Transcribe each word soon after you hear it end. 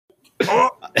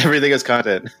Everything is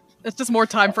content. It's just more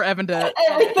time for Evan to...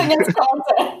 Everything is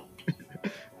content.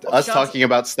 Us talking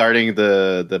about starting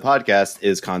the podcast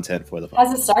is content for the podcast.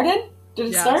 Has it started? Did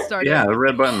it start? It started. Yeah, the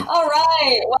red button. All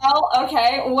right. Well,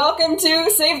 okay. Welcome to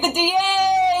Save the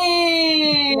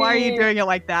DA. Why are you doing it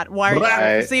like that? Why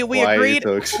are you... See, we Why are you agreed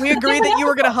so excited? we agreed that you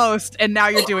were going to host, and now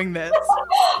you're doing this.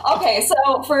 Okay,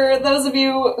 so for those of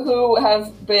you who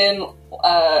have been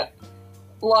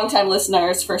longtime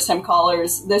listeners, first-time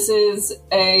callers, this is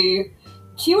a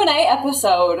Q&A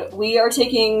episode. We are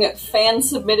taking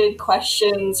fan-submitted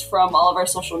questions from all of our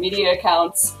social media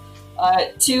accounts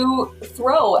to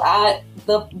throw at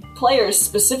the players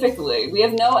specifically. We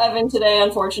have no Evan today,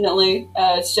 unfortunately.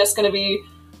 It's just going to be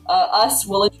us.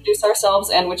 We'll introduce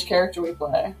ourselves and which character we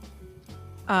play.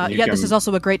 This is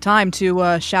also a great time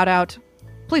to shout out.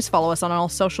 Please follow us on all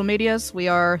social medias. We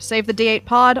are Save the D8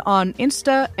 Pod on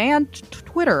Insta and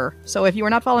Twitter. So if you are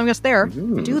not following us there,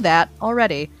 do that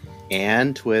already.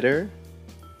 And Twitter.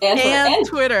 And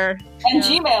Twitter. And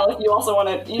Gmail, if you also want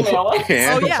to email us.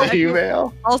 And yeah.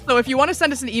 email. Also, if you want to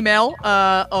send us an email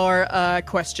or a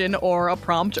question or a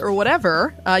prompt or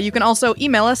whatever, you can also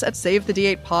email us at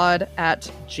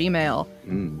saveth8pod@gmail.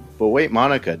 But wait,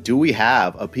 Monica, do we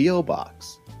have a P.O.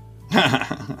 box?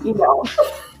 No.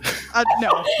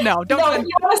 No, don't No, send, if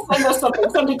you want to send us something,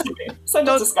 send it to me. Send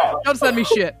it to Skylar. don't send me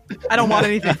shit. I don't want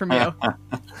anything from you.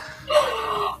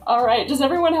 All right. Does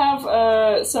everyone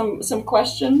have some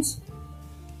questions?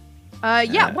 Why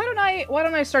don't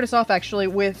I start us off actually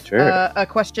with Sure. a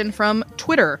question from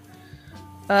Twitter.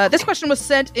 This question was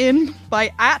sent in by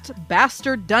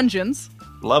 @BastardDungeons.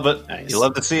 Love it. Nice. You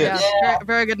love to see it. Yeah,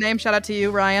 very good name. Shout out to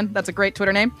you, Ryan. That's a great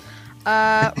Twitter name.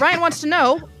 Ryan wants to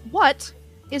know, what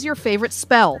is your favorite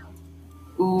spell?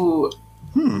 Ooh.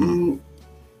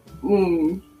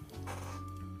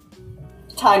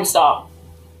 Time stop.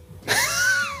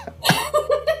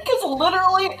 Because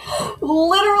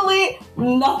literally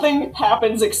nothing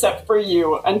happens except for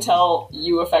you until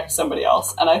you affect somebody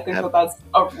else. And I think that's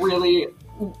a really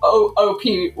OP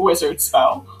wizard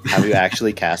spell. Have you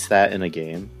actually cast that in a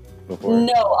game before?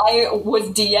 No, I was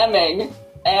DMing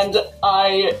and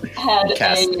I had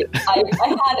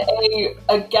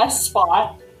a guest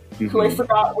spot who I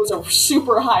forgot was a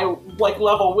super high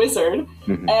level wizard,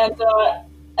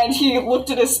 and he looked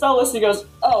at his spell list and he goes,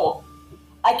 "Oh,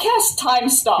 I cast Time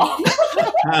Stop," and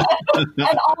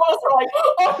all of us were like,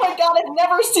 "Oh my god, I've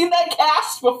never seen that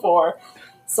cast before."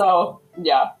 So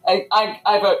yeah,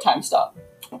 I vote Time Stop.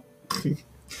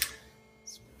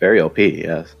 Very OP,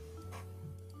 yes.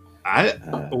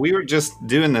 We were just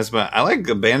doing this, but I like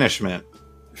the banishment.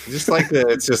 Just like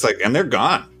it's just like, and they're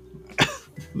gone.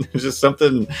 There's just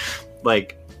something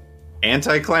like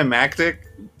anticlimactic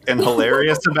and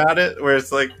hilarious about it, where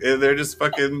it's like they're just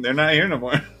fucking, they're not here no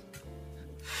more.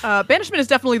 Banishment is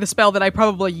definitely the spell that I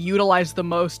probably utilize the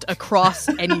most across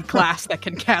any class that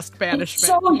can cast Banishment. It's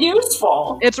so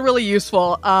useful. It's really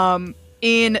useful.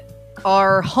 In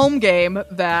our home game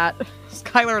that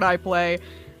Skylar and I play,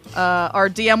 our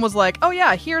DM was like, "Oh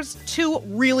yeah, here's 2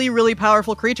 really, really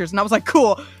powerful creatures," and I was like,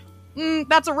 "Cool.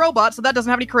 That's a robot, so that doesn't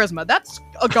have any charisma. That's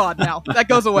a god now. That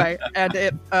goes away," and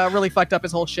it really fucked up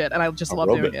his whole shit. And I just love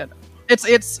doing it.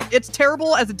 It's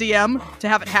terrible as a DM to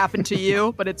have it happen to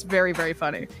you, but it's very, very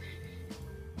funny.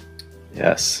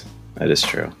 Yes, that is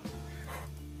true.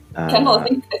 Kendall, I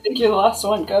think you're the last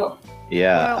one. Go.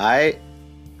 Yeah, Well-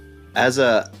 as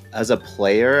a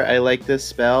player, I like this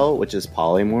spell, which is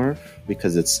Polymorph,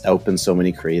 because it's open so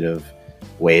many creative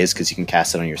ways, because you can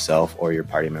cast it on yourself or your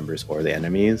party members or the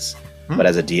enemies. But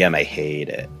as a DM, I hate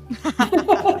it.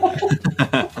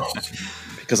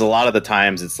 Because a lot of the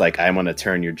times it's like, I want to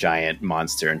turn your giant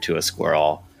monster into a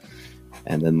squirrel.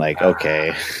 And then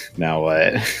okay, now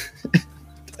what?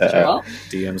 Well,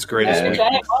 DM's your greatest.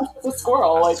 giant monster's a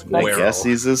squirrel. I guess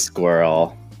he's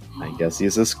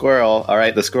a squirrel. All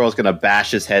right, the squirrel's gonna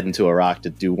bash his head into a rock to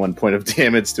do 1 point of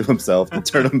damage to himself to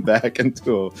turn him back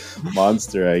into a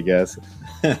monster, I guess.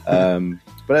 But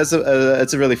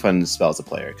it's a really fun spell as a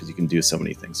player, because you can do so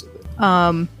many things with it.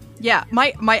 Yeah,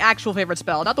 my actual favorite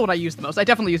spell, not the one I use the most. I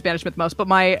definitely use Banishment the most, but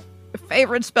my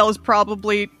favorite spell is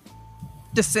probably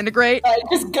Disintegrate. I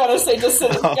just gotta say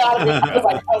Disintegrate. Gotta be, because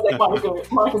I was like,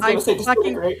 Monica's gonna say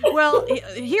Disintegrate. Well,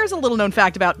 here's a little known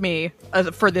fact about me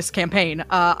for this campaign.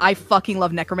 I fucking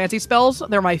love necromancy spells.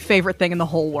 They're my favorite thing in the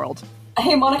whole world.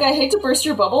 Hey, Monica, I hate to burst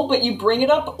your bubble, but you bring it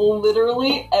up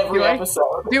literally every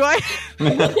episode. Do I?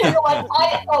 You're like,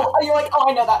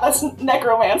 I know that. That's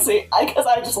necromancy. Because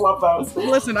I just love those.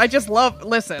 Listen,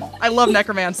 I love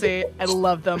necromancy. I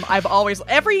love them. I've always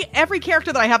every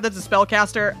character that I have that's a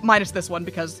spellcaster, minus this one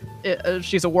because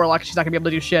she's a warlock. She's not gonna be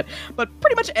able to do shit. But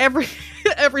pretty much every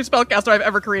spellcaster I've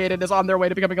ever created is on their way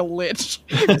to becoming a lich.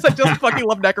 Because I just fucking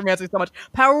love necromancy so much.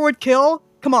 Power word kill.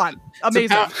 Come on,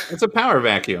 amazing. It's a power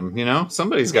vacuum, you know?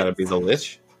 Somebody's got to be the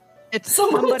lich. It's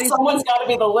someone's got to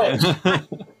be the lich.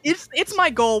 It's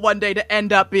my goal one day to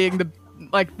end up being the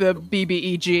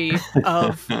BBEG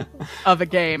of a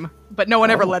game, but no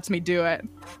one ever lets me do it.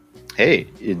 Hey,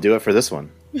 you do it for this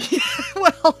one.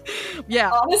 Well, yeah.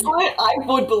 Honestly, I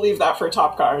would believe that for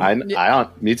top card.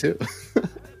 Me too.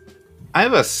 I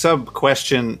have a sub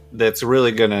question that's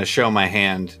really going to show my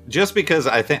hand, just because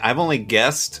I think I've only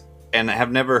guessed and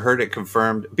have never heard it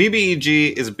confirmed.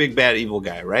 BBEG is big bad evil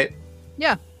guy, right?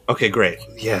 Yeah. Okay, great.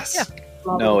 Yes.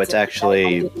 Yeah. No, it's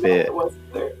actually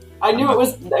I knew it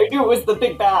was the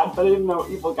big bad, but I didn't know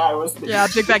evil guy was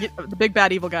the big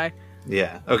bad evil guy.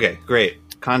 Yeah. Okay, great.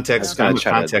 Context. I'm a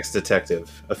context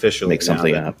detective officially. Make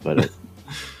something up, but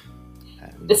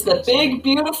it's the big,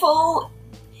 beautiful,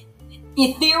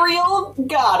 ethereal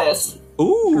goddess.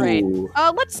 Ooh. Great.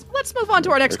 Let's move on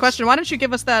to our next question. Why don't you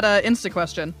give us that Insta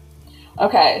question?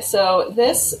 Okay, so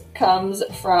this comes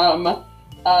from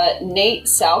Nate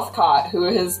Southcott, who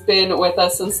has been with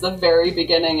us since the very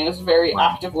beginning and is a very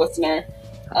active listener.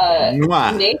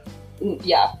 Nate,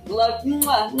 yeah, love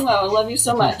you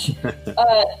so much.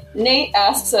 Nate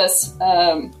asks us,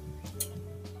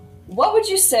 what would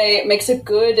you say makes a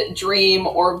good dream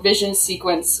or vision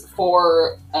sequence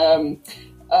for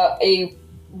a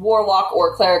warlock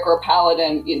or cleric or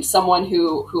paladin, someone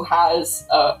who has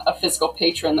a physical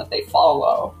patron that they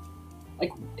follow?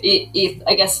 Like,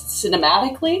 I guess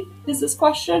cinematically is this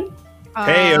question?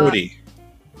 Hey, Odie.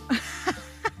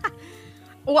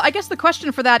 Well, I guess the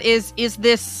question for that is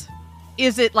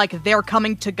it like their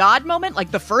coming to God moment,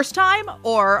 like the first time,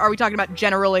 or are we talking about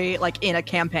generally like in a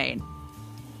campaign?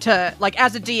 To like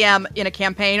as a DM in a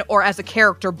campaign or as a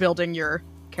character building your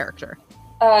character?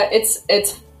 It's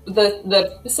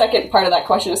the second part of that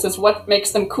question. It says what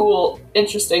makes them cool,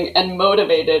 interesting, and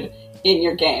motivated in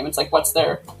your game. It's like what's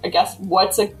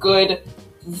a good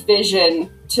vision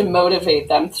to motivate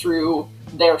them through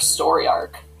their story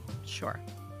arc? Sure.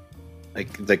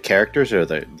 Like the characters or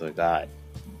the guy?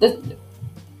 The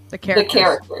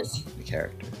characters. The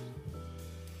characters.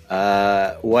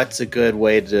 What's a good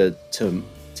way to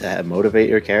motivate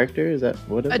your character? Is that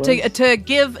what it was? To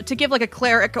give like a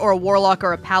cleric or a warlock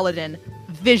or a paladin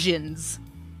visions.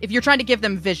 If you're trying to give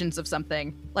them visions of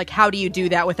something, like how do you do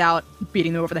that without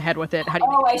beating them over the head with it? How do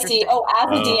you I see. Oh, as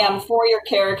a DM for your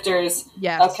characters.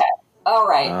 Yes. Okay. All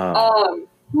right.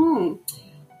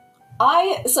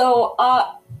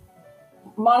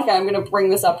 Monica, I'm going to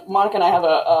bring this up. Monica and I have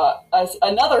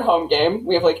another home game.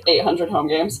 We have like 800 home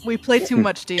games. We play too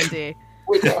much D&D.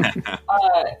 We do.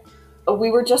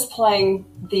 We were just playing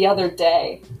the other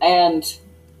day, and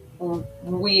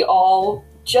we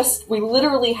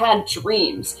literally had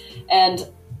dreams. And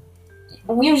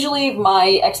usually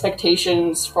my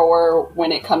expectations for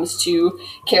when it comes to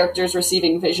characters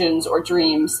receiving visions or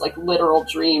dreams, like literal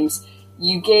dreams,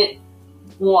 you get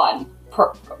one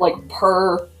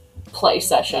per play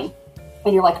session.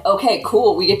 And you're like, okay,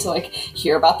 cool, we get to like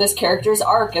hear about this character's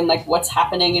arc and like what's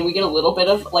happening, and we get a little bit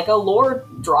of like a lore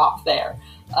drop there.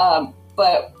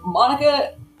 But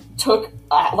Monica took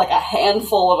like a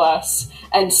handful of us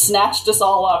and snatched us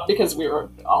all up because we were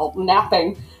all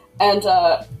napping, and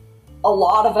a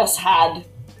lot of us had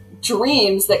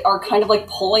dreams that are kind of like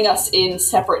pulling us in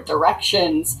separate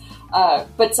directions.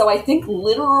 But so I think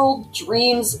literal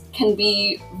dreams can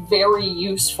be very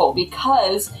useful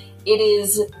because it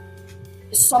is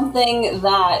something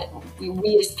that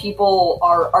we as people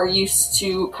are used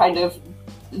to, kind of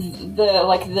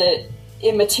the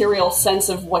immaterial sense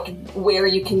of where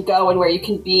you can go and where you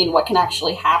can be and what can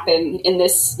actually happen in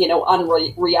this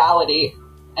unreality.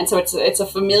 And so it's a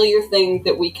familiar thing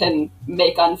that we can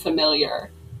make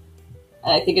unfamiliar.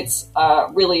 And I think it's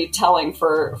really telling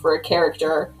for a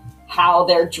character how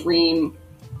their dream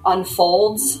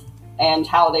unfolds and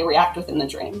how they react within the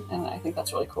dream. And I think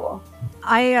that's really cool.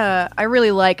 I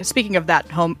really like, speaking of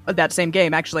that same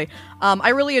game, actually, I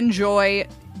really enjoy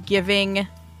giving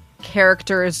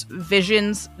characters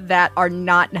visions that are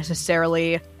not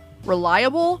necessarily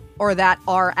reliable or that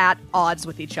are at odds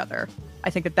with each other.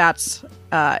 I think that's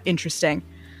interesting.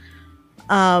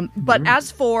 But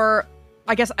as for,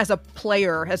 I guess, as a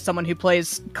player, as someone who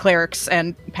plays clerics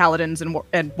and paladins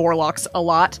and warlocks a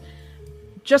lot,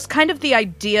 just kind of the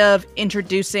idea of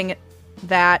introducing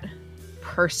that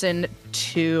person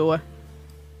to...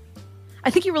 I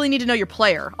think you really need to know your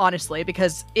player, honestly,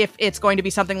 because if it's going to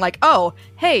be something like, oh,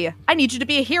 hey, I need you to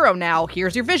be a hero now,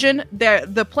 here's your vision,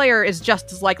 the player is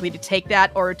just as likely to take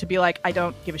that or to be like, I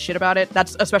don't give a shit about it.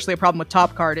 That's especially a problem with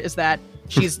Top Card, is that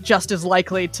she's just as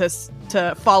likely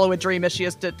to follow a dream as she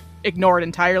is to ignore it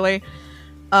entirely.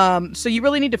 So you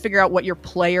really need to figure out what your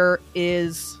player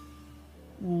is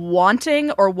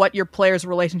wanting or what your player's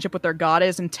relationship with their god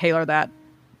is and tailor that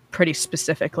pretty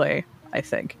specifically, I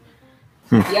think.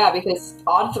 Yeah, because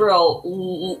Odd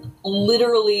Thrill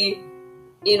literally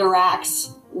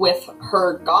interacts with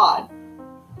her god.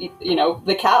 You know,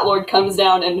 the Cat Lord comes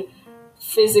down and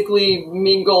physically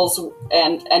mingles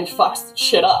and fucks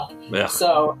shit up. Yeah.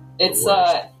 So it's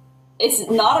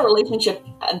not a relationship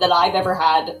that I've ever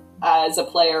had as a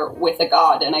player with a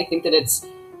god, and I think that it's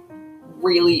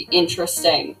really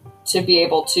interesting to be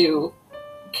able to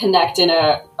connect in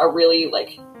a really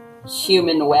like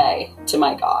human way to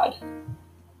my god.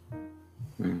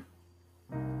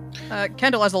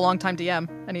 Kendall, as a longtime DM,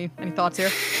 any thoughts here?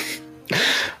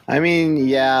 I mean,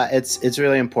 yeah, it's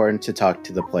really important to talk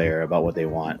to the player about what they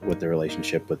want with their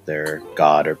relationship with their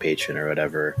god or patron or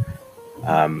whatever,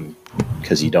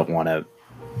 because you don't want to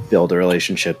build a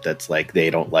relationship that's like they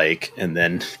don't like, and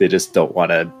then they just don't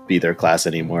want to be their class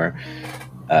anymore,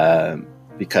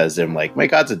 because they're like, my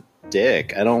god's a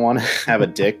dick. I don't want to have a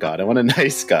dick god. I want a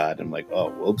nice god. I'm like,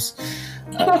 oh, whoops.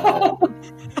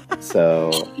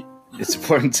 So it's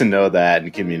important to know that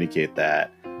and communicate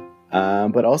that.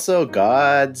 But also,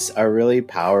 gods are really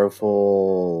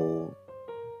powerful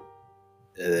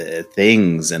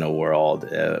things in a world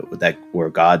where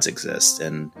gods exist,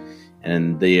 and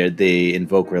they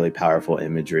invoke really powerful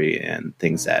imagery and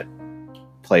things that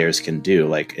players can do.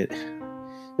 Like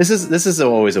this is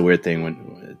always a weird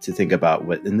thing to think about.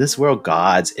 What in this world,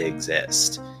 gods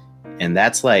exist, and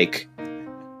that's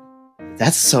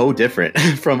so different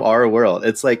from our world.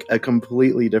 It's like a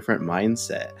completely different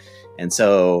mindset. And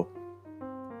so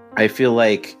I feel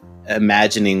like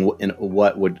imagining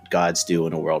what would gods do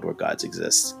in a world where gods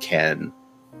exist can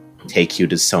take you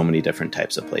to so many different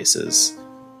types of places.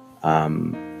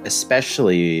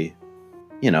 Especially,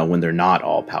 when they're not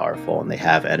all powerful and they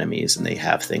have enemies and they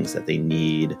have things that they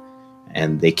need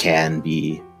and they can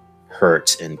be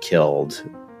hurt and killed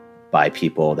by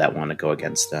people that want to go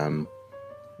against them.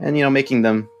 And making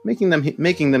them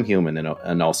human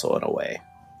and also in a way,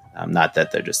 not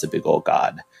that they're just a big old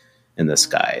god in the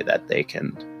sky, that they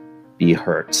can be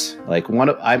hurt. Like one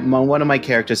of my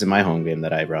characters in my home game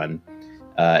that I run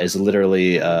is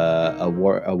literally a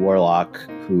warlock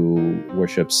who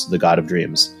worships the god of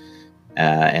dreams,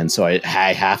 and so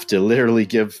I have to literally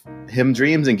give him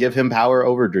dreams and give him power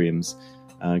over dreams.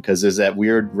 Because there's that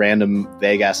weird, random,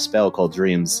 vague-ass spell called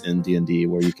Dreams in D&D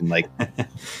where you can, like,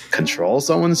 control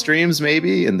someone's dreams,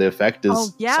 maybe, and the effect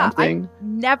is something. I've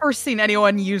never seen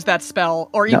anyone use that spell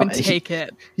or even take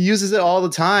it. He uses it all the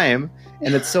time,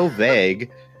 and it's so vague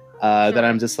that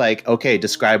I'm just like, okay,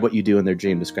 describe what you do in their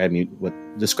dream. Describe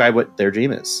what their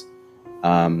dream is.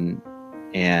 And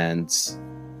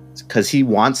because he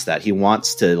wants that. He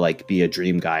wants to, like, be a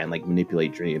dream guy and, like,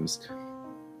 manipulate dreams.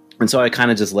 And so I kind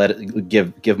of just let it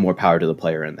give more power to the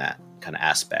player in that kind of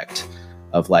aspect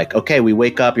of like, okay, we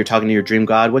wake up, you're talking to your dream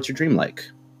god. What's your dream like?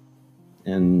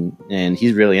 And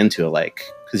he's really into it, like,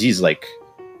 because he's like,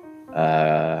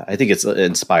 I think it's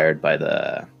inspired by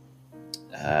the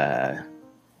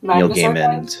Neil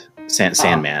Gaiman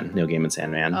Sandman. Neil Gaiman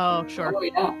Sandman. Oh, sure. Oh,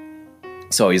 yeah.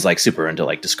 So he's like super into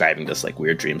like describing this like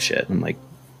weird dream shit. I'm like,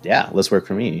 yeah, let's work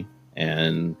for me.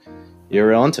 And you're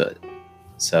real into it.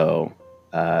 So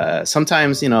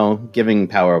sometimes, giving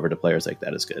power over to players like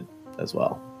that is good as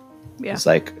well. Yeah. It's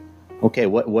like, okay,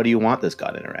 what do you want this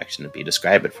god interaction to be?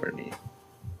 Describe it for me.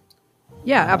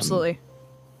 Yeah, absolutely.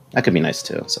 That could be nice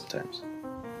too sometimes.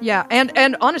 Yeah,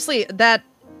 and honestly, that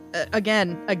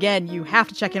again, you have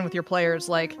to check in with your players.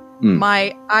 Like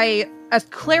as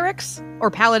clerics or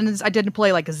paladins, I didn't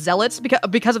play like zealots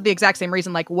because of the exact same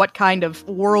reason. Like, what kind of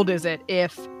world is it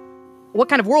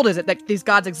that these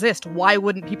gods exist? Why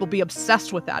wouldn't people be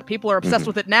obsessed with that? People are obsessed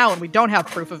with it now, and we don't have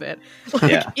proof of it.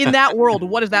 Like, in that world,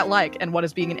 what is that like? And what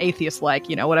is being an atheist like?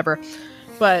 Whatever.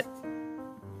 But,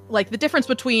 like, the difference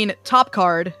between Top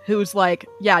Card, who's like,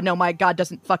 yeah, no, my god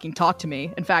doesn't fucking talk to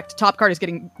me. In fact, Top Card is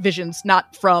getting visions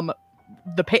not from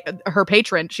her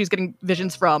patron. She's getting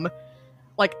visions from,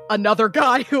 like, another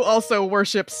guy who also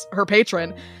worships her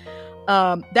patron.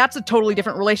 That's a totally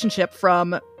different relationship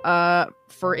from,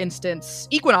 for instance,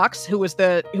 Equinox, who was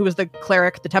the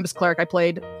cleric, the Tempest cleric I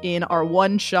played in our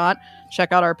one shot.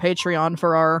 Check out our Patreon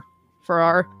for for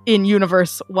our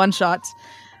in-universe one-shots.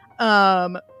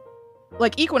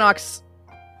 Like Equinox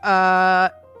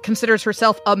considers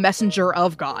herself a messenger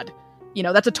of God. You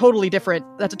know, that's a totally different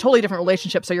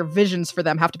relationship. So your visions for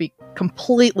them have to be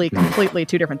completely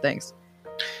two different things.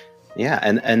 Yeah,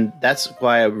 and that's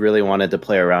why I really wanted to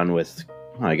play around with.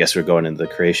 Well, I guess we're going into the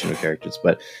creation of characters,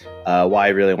 but why I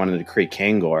really wanted to create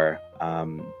Kangor,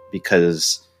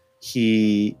 because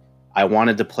I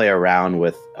wanted to play around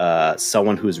with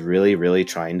someone who's really, really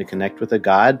trying to connect with a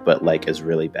god, but like is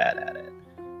really bad at it,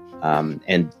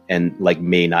 and like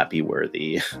may not be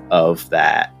worthy of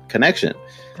that connection.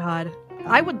 God,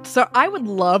 I would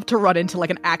love to run into like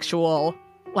an actual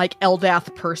like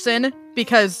Eldath person,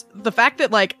 because the fact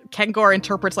that like Kangor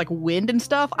interprets like wind and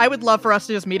stuff, I would love for us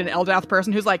to just meet an Eldath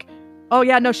person who's like, oh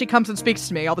yeah, no, she comes and speaks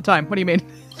to me all the time. What do you mean?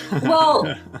 Well,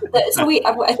 so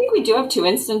I think we do have 2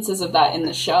 instances of that in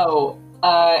the show.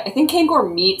 I think Kangor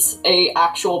meets a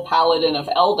actual paladin of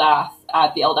Eldath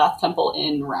at the Eldath Temple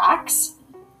in Rax.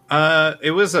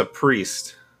 It was a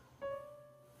priest.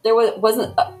 There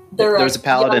wasn't There was a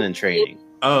paladin in training.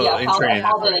 Oh, yeah, in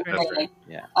paladin in training. training.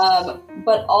 Yeah.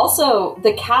 But also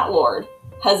the Cat Lord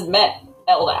has met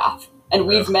Eldath, and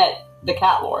we've met the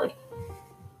Cat Lord.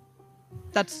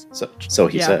 That's So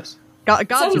he Yeah. says.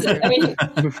 God's I mean,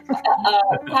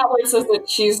 Cat Lord says that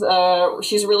she's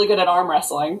really good at arm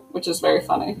wrestling, which is very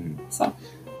funny. So.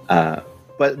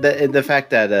 But the fact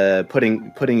that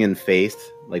putting in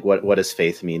faith, like what does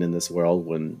faith mean in this world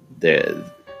when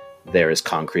there is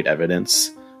concrete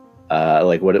evidence?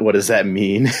 Like what does that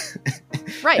mean?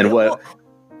 right. And what? Well,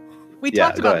 we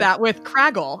talked go about ahead. that with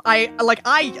Craggle. I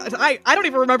don't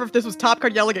even remember if this was Top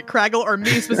Card yelling at Craggle or me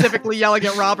specifically yelling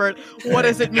at Robert. What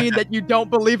does it mean that you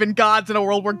don't believe in gods in a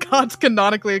world where gods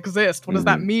canonically exist? What does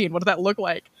that mean? What does that look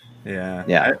like? Yeah.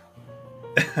 Yeah.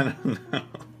 I don't know.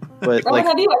 But Robert, like,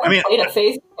 have you ever played a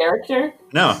faith character?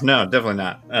 No, definitely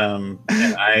not.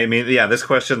 I mean, yeah, this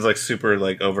question's like super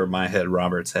like over my head,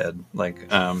 Robert's head. Like,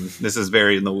 this is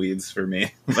very in the weeds for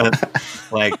me.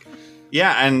 But like,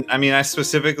 yeah, and I mean, I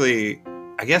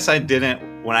guess I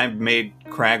didn't when I made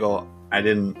Craggle, I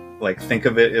didn't like think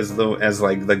of it as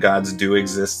like the gods do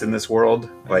exist in this world,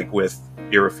 like with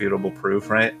irrefutable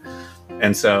proof, right?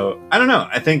 And so I don't know.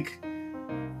 I think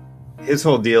his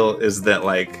whole deal is that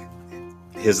like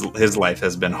his life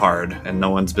has been hard and no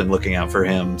one's been looking out for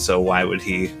him, so why would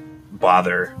he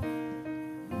bother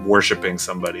worshiping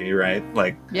somebody, right?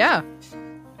 Like, Yeah.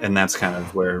 and that's kind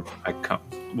of where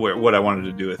what I wanted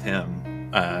to do with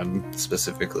him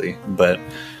specifically. But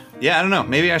yeah, I don't know,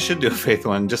 maybe I should do a faith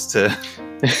one just to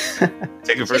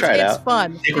take it for Try it It's out.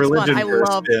 fun. take It's fun. religion I for a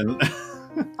love spin.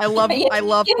 I love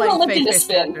Give playing religion a faith-based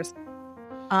spin. characters.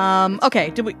 Okay,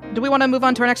 do we want to move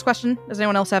on to our next question? Does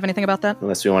anyone else have anything about that?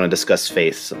 unless we want to discuss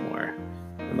faith some more,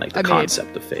 and like the I mean-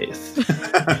 concept of faith.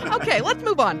 Okay, let's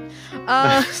move on.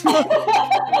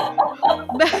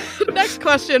 Next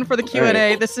question for the Q&A. All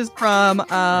right. This is from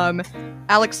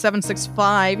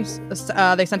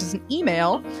Alex765. They sent us an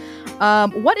email.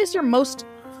 What is your most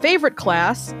favorite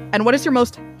class, and what is your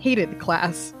most hated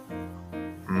class?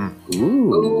 Ooh,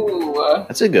 Ooh.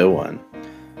 that's a good one.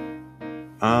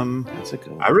 That's a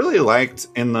good one. I really liked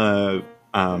in the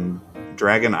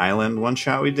Dragon Island one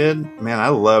shot we did. Man, I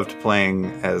loved playing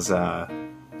as a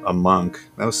monk.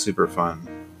 That was super fun.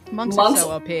 Monks Monks- are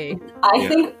so OP. I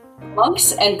think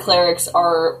monks and clerics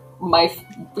are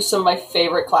some of my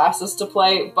favorite classes to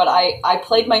play, but I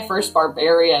played my first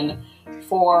barbarian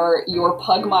for your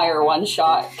Pugmire one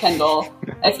shot, Kendall.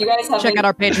 If you guys haven't Check out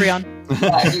our Patreon.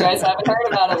 if you guys haven't heard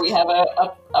about it, we have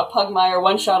a Pugmire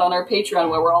one shot on our Patreon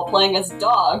where we're all playing as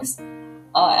dogs. And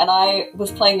I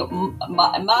was playing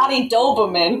Marty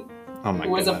Doberman, Oh my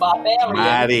who was a god. barbarian.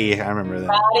 Maddie, I remember that.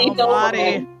 Marty Oh,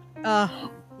 Marty. Doberman.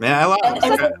 Man, I love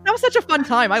That was such a fun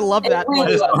time. I love that. It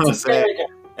really just wanna was. It's very good.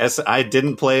 As I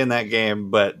didn't play in that game,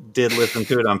 but did listen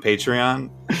to it on Patreon.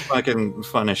 Fucking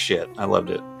fun as shit. I loved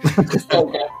it. So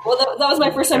good. Well, that was my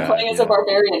first time God, playing as a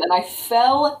barbarian, and I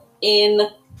fell in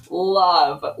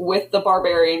love with the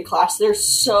barbarian class. There's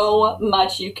so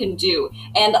much you can do,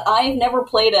 and I've never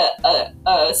played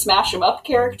a smash 'em up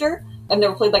character. I've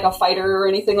never played like a fighter or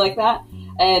anything like that.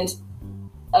 And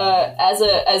as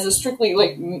a strictly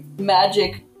like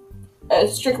magic,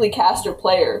 strictly caster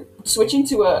player, switching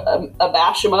to a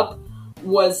bash 'em up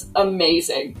was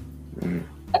amazing.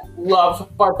 I love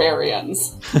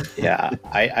barbarians. Yeah,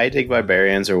 I take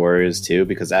barbarians or warriors too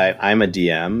because I'm a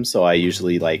DM, so I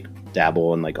usually like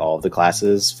dabble in like all of the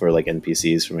classes for like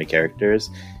NPCs for my characters,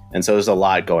 and so there's a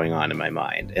lot going on in my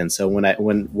mind. And so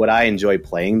when what I enjoy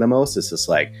playing the most is just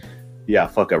like, yeah,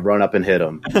 fuck it, run up and hit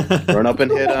him, run up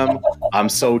and hit him. I'm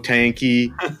so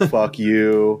tanky. Fuck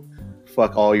you.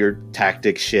 fuck all your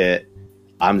tactic shit.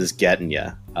 I'm just getting you.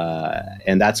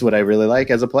 And that's what I really like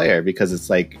as a player, because it's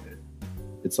like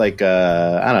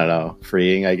I don't know,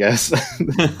 freeing, I guess,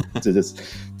 to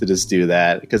just do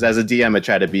that. Because as a DM, I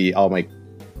try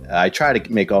to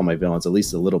make all my villains at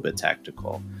least a little bit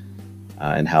tactical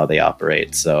in how they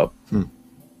operate. So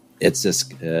it's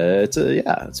just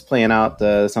it's playing out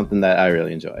something that I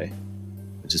really enjoy,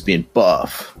 which is being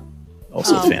buff,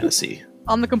 also fantasy.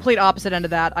 On the complete opposite end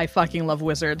of that, I fucking love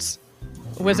wizards.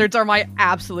 Wizards are my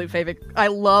absolute favorite. I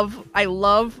love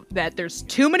that there's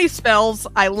too many spells.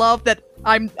 I love that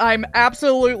I'm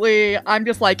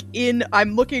just like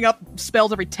I'm looking up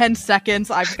spells every 10 seconds.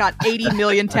 I've got 80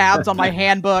 million tabs on my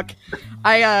handbook.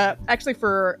 I actually,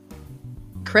 for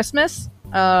Christmas,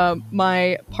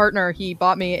 my partner, he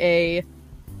bought me a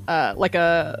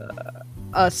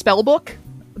spell book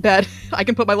that I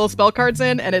can put my little spell cards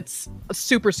in, and it's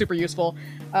super, super useful.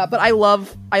 But I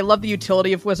love the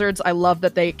utility of wizards. I love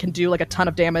that they can do like a ton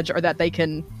of damage, or that they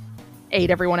can aid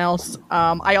everyone else.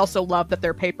 I also love that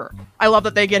they're paper. I love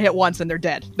that they get hit once and they're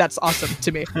dead. That's awesome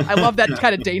to me. I love that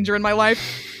kind of danger in my life.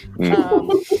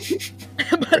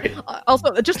 But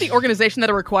also just the organization that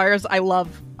it requires. I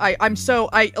loved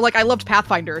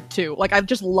Pathfinder too. Like, I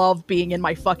just love being in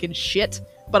my fucking shit,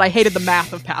 but I hated the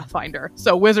math of Pathfinder.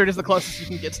 So wizard is the closest you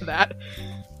can get to that.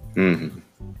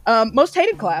 Most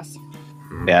hated class.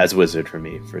 Yeah, it's wizard for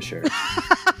me, for sure.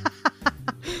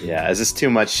 Yeah, it's just too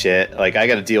much shit. Like, I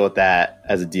got to deal with that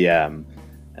as a DM,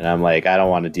 and I'm like, I don't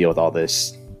want to deal with all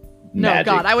this magic.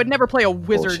 No, God, I would never play a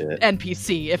wizard bullshit.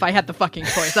 NPC if I had the fucking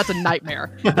choice. That's a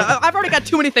nightmare. I've already got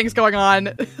too many things going on.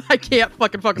 I can't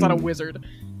fucking focus on a wizard.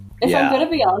 If I'm gonna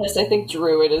be honest, I think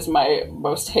Druid is my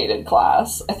most hated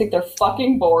class. I think they're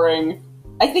fucking boring.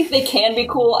 I think they can be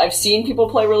cool. I've seen people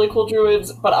play really cool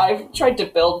Druids, but I've tried to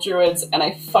build Druids, and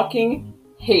I fucking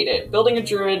hate it. Building a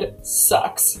Druid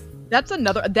sucks. That's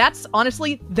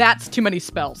too many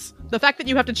spells. The fact that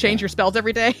you have to change your spells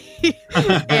every day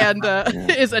and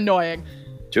is annoying.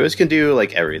 Druids can do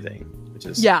like everything, which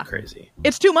is crazy.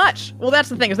 It's too much. Well, that's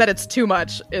the thing, is that it's too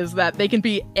much, is that they can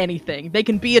be anything. They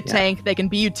can be a tank, they can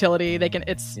be utility,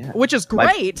 which is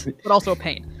great, but also a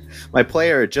pain. My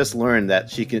player just learned that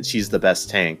she's the best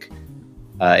tank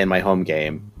in my home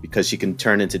game, because she can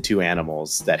turn into two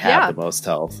animals that have the most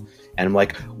health. And I'm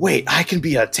like, wait, I can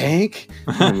be a tank?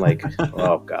 And I'm like,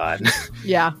 oh god.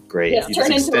 Yeah. Great. Yes, you just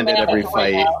extended every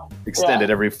fight.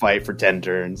 Every fight for 10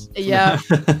 turns. Yeah.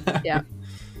 Yeah.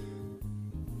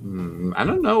 I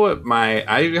don't know what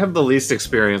I have the least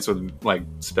experience with like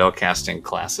spellcasting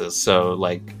classes, so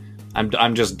like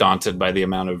I'm just daunted by the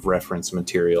amount of reference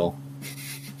material.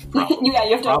 You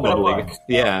have to open a book.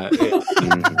 Yeah.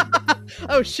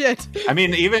 Oh shit. I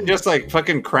mean, even just like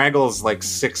fucking Kraggle's like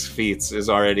 6 feats is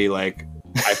already like,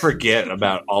 I forget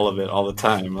about all of it all the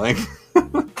time. Like,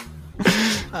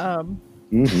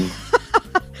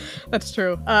 That's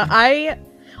true. I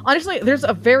honestly, there's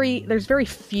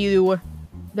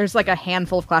like a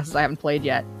handful of classes I haven't played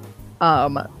yet.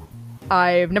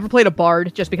 I've never played a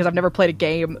bard, just because I've never played a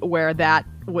game where that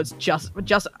was just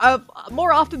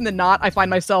more often than not, I find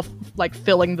myself like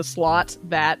filling the slot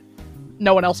that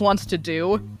no one else wants to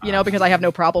do, because I have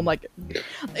no problem. Like,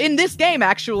 in this game,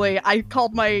 actually, I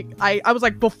was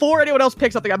like, before anyone else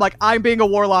picks something, I'm like, I'm being a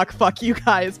warlock, fuck you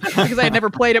guys, because I had never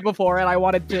played it before and I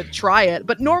wanted to try it.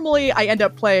 But normally I end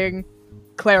up playing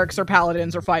clerics or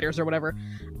paladins or fighters or whatever.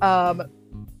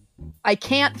 I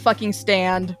can't fucking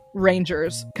stand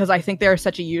rangers, because I think they're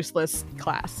such a useless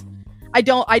class. I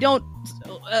don't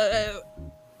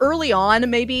early on,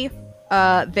 maybe,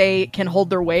 they can hold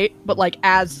their weight, but like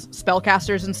as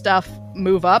spellcasters and stuff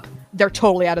move up, they're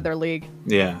totally out of their league.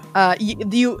 Yeah.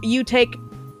 You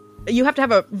have to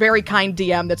have a very kind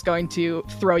DM that's going to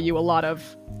throw you a lot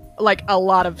of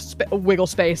wiggle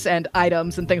space and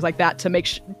items and things like that to make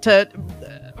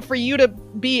for you to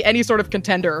be any sort of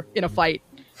contender in a fight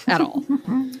at all.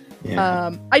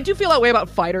 Yeah. I do feel that way about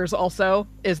fighters also,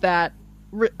 is that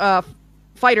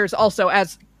fighters also,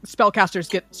 as spellcasters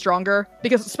get stronger,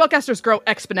 because spellcasters grow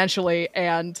exponentially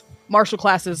and martial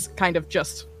classes kind of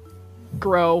just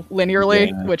grow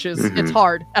linearly, which is it's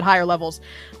hard at higher levels.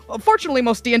 Fortunately,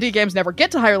 most D&D games never get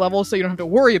to higher levels, so you don't have to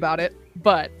worry about it,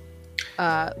 but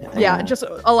just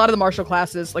a lot of the martial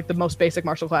classes, like the most basic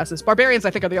martial classes, barbarians,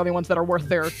 I think, are the only ones that are worth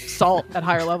their salt at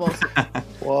higher levels.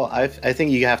 Well, I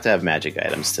think you have to have magic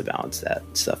items to balance that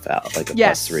stuff out, like a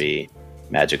 +3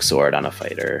 magic sword on a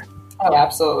fighter. Oh,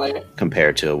 absolutely.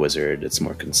 Compared to a wizard, it's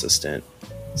more consistent.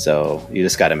 So you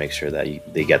just got to make sure that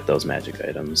they get those magic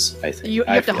items. I think you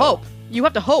have to hope. you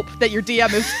have to hope that your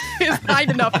DM is kind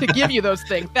enough to give you those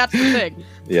things. That's the thing.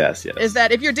 Yes. Is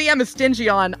that if your DM is stingy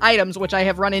on items, which I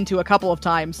have run into a couple of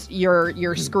times,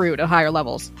 you're screwed at higher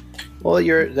levels. Well,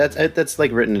 that's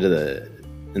like written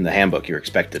in the handbook. You're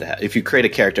expected to have. If you create a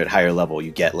character at higher level,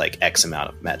 you get like X amount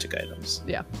of magic items.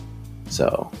 Yeah.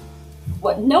 So.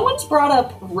 What? No one's brought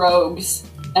up rogues,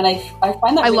 and I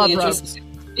find that really interesting.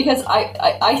 Because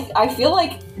I feel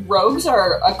like rogues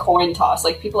are a coin toss.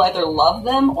 Like, people either love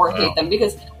them or hate them.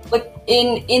 Because, like,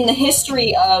 in the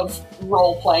history of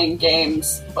role-playing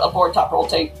games, board-top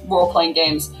role-playing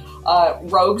games,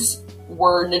 rogues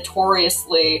were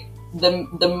notoriously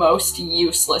the most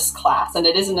useless class. And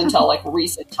it isn't until, like,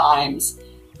 recent times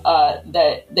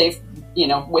that they've,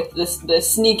 with the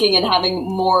sneaking and having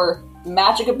more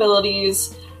magic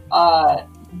abilities,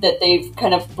 that they've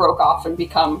kind of broke off and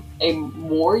become a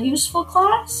more useful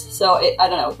class. So I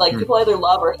don't know, like people either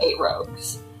love or hate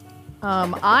rogues.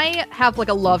 I have like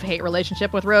a love-hate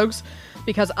relationship with rogues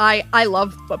because I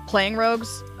love playing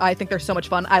rogues. I think they're so much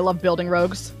fun. I love building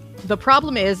rogues. The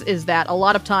problem is that a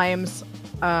lot of times,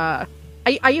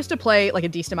 I used to play like a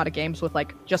decent amount of games with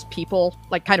like just people,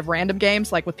 like kind of random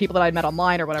games, like with people that I met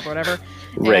online or whatever.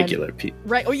 Regular people.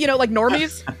 Right. Like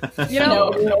normies,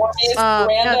 normies,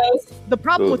 randos. The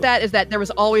problem with that is that there was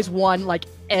always one like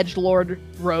edgelord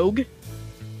rogue,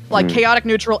 like chaotic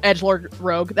neutral edgelord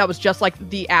rogue that was just like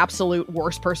the absolute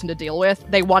worst person to deal with.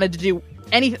 They wanted to do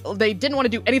they didn't want to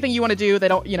do anything you want to do. They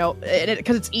don't,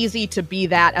 because it's easy to be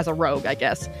that as a rogue, I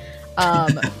guess.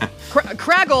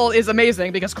 Craggle is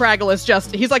amazing because Craggle is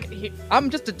just, he's like, I'm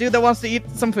just a dude that wants to eat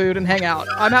some food and hang out.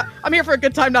 I'm here for a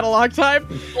good time, not a long time.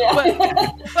 Yeah.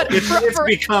 But it's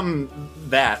become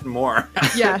that more.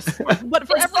 Yes. But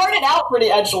it started out pretty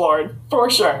edgelord, for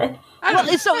sure. Well,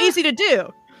 it's so easy to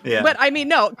do. Yeah. But I mean,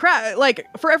 no, like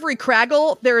for every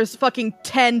Craggle, there's fucking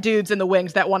 10 dudes in the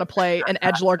wings that want to play an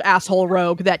edgelord asshole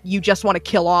rogue that you just want to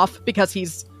kill off because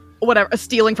he's whatever,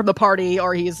 stealing from the party,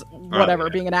 or he's whatever,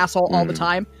 being an asshole all the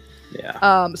time.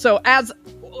 Yeah. So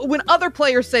when other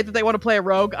players say that they want to play a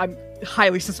rogue, I'm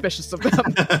highly suspicious of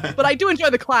them. But I do enjoy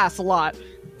the class a lot.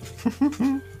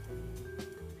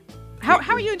 How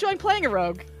are you enjoying playing a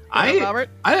rogue, Robert?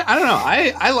 I don't know.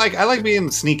 I like being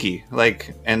sneaky. I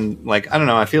don't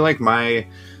know. I feel like my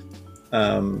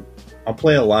I'll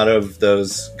play a lot of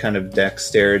those kind of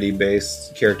dexterity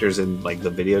based characters in like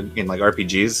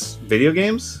RPGs, video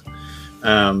games.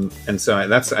 And so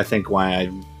that's, I think, why I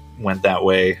went that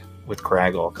way with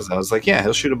Craggle, because I was like, yeah,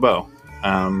 he'll shoot a bow.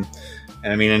 And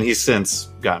I mean, and he's since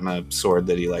gotten a sword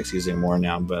that he likes using more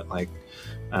now, but like,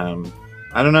 I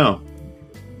don't know.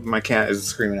 My cat is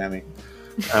screaming at me.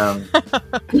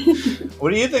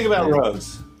 What do you think about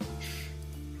rogues?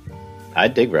 I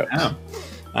dig rogues.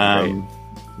 Oh.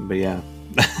 But yeah,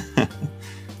 I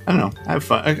don't know. I have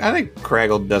fun. I think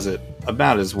Craggle does it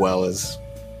about as well as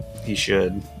he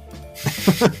should.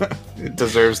 It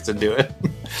deserves to do it.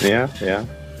 Yeah.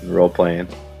 Role playing.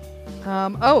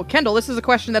 Kendall, this is a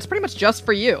question that's pretty much just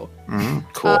for you. Mm-hmm.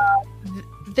 Cool.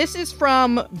 This is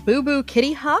from Boo Boo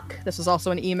Kitty Hawk. This is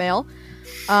also an email.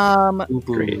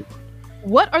 Great.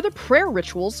 What are the prayer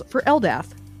rituals for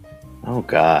Eldath? Oh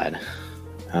God.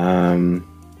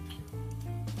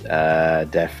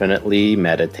 Definitely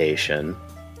meditation.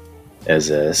 Is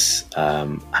this?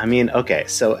 I mean, okay.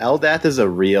 So Eldath is a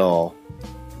real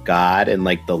god in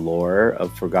like the lore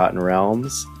of Forgotten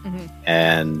Realms,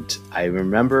 and I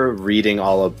remember reading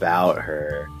all about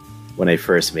her when I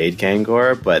first made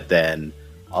Kangor, but then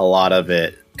a lot of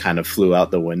it kind of flew out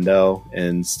the window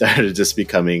and started just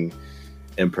becoming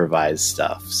improvised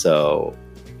stuff. So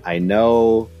I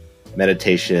know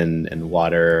meditation and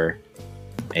water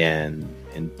and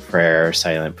prayer,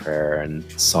 silent prayer, and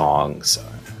songs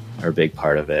are a big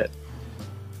part of it.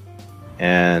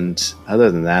 And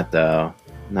other than that, though,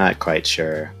 not quite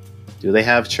sure. Do they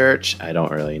have church? I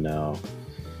don't really know.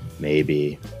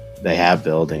 Maybe. They have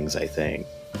buildings, I think.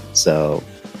 So...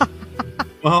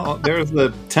 Well, there's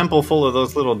the temple full of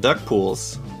those little duck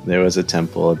pools. There was a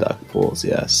temple of duck pools,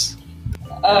 yes.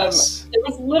 Yes. It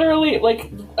was literally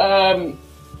like,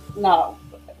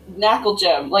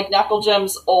 Knackle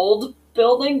Gem's old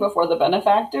building before the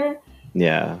Benefactor.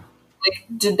 Yeah. Like,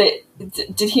 did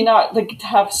he not like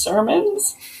have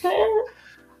sermons there?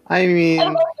 I mean, I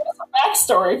don't know, give us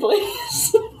a backstory,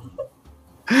 please.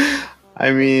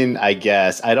 I mean, I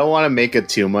guess I don't want to make it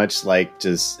too much like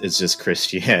it's just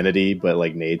Christianity, but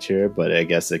like nature. But I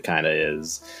guess it kind of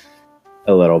is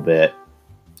a little bit,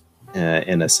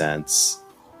 in a sense.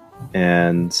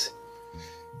 And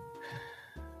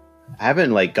I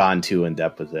haven't like gone too in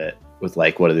depth with it, with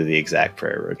like what are the exact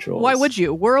prayer rituals. Why would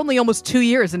you? We're only almost 2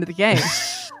 years into the game.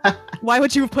 Why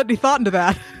would you have put any thought into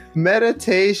that?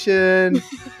 Meditation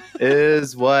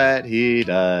is what he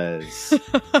does.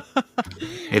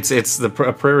 It's the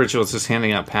prayer ritual. It's just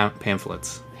handing out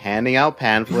pamphlets. Handing out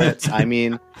pamphlets. I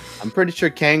mean, I'm pretty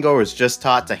sure Kangor was just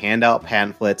taught to hand out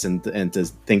pamphlets and to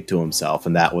think to himself,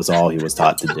 and that was all he was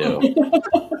taught to do.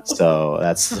 So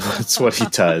that's what he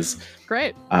does.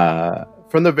 Great.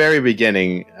 From the very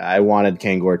beginning, I wanted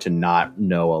Kangor to not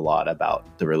know a lot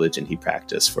about the religion he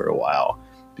practiced for a while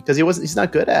because he's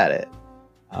not good at it.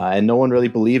 And no one really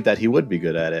believed that he would be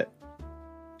good at it.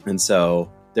 And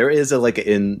so there is an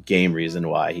in-game reason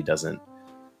why he doesn't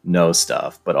know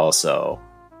stuff, but also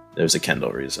there's a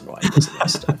Kendall reason why he doesn't know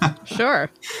stuff. Sure.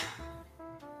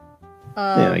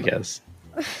 Yeah, I guess.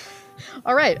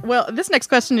 All right. Well, this next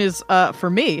question is for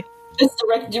me. It's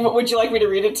direct. Would you like me to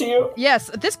read it to you?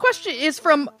 Yes. This question is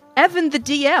from Evan the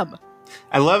DM.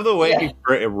 I love the way he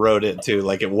wrote it too.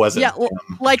 Like it wasn't. Yeah,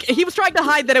 like he was trying to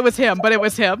hide that it was him, but it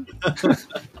was him.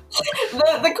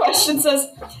 The question says,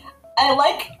 I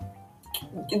like,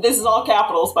 this is all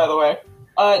capitals, by the way.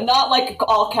 Not like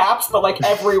all caps, but like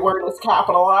every word is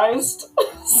capitalized.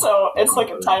 So it's like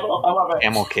a title. I love it.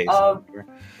 Camel case.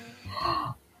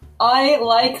 I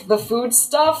like the food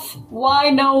stuff. Why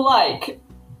no like?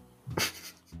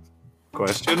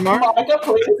 Question mark? Monica,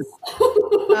 please.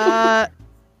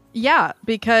 Yeah,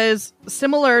 because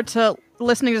similar to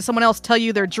listening to someone else tell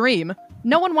you their dream,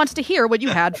 no one wants to hear what you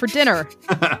had for dinner.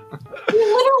 We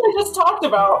literally just talked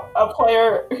about a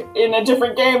player in a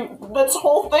different game. This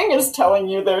whole thing is telling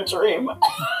you their dream.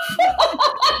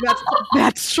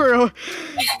 That's true.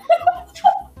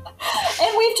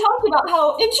 And we've talked about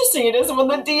how interesting it is when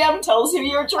the DM tells you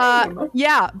your dream.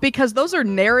 Yeah, because those are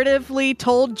narratively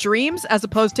told dreams as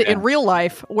opposed to in real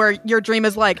life where your dream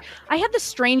is like, I had the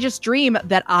strangest dream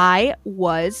that I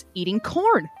was eating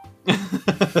corn.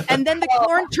 And then the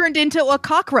corn turned into a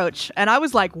cockroach. And I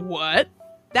was like, what?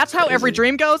 That's how every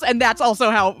dream goes, and that's also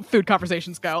how food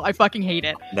conversations go. I fucking hate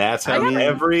it. That's how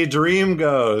every dream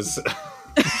goes.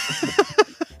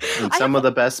 In some of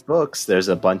the best books, there's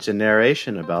a bunch of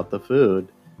narration about the food,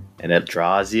 and it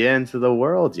draws you into the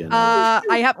world, you know?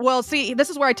 This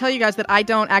is where I tell you guys that I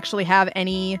don't actually have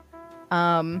any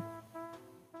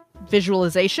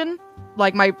visualization.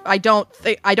 Like I don't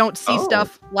see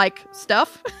stuff like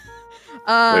stuff.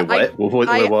 Wait,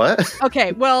 what?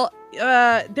 Okay, well,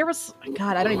 there was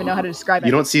God. I don't even know how to describe it.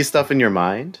 You don't see stuff in your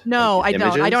mind? No, like I don't.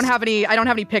 images? I don't have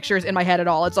any pictures in my head at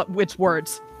all. It's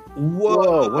words.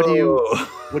 Whoa!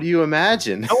 What do you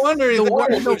imagine? I wonder The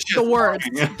words.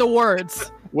 The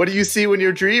words. What do you see when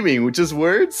you're dreaming? Just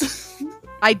words?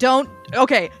 I don't.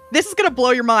 Okay, this is gonna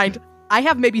blow your mind. I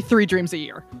have maybe 3 dreams a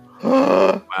year.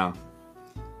 Wow.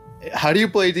 How do you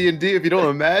play D&D if you don't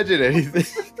imagine anything?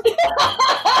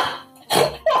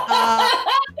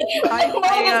 I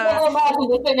imagine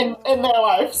the thing in their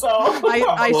life. So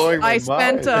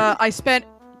I spent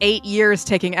 8 years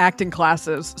taking acting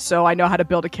classes, so I know how to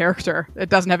build a character. It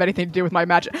doesn't have anything to do with my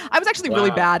imagine. I was actually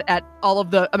really bad at all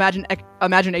of the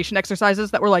imagination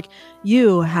exercises that were like,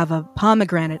 you have a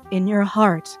pomegranate in your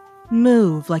heart.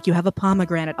 Move like you have a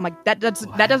pomegranate. I'm like, that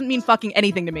doesn't mean fucking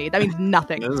anything to me. That means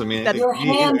nothing. Doesn't mean your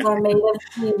hands are made of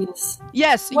cheese.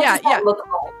 Yes, What does that look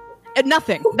like?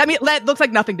 Nothing. That looks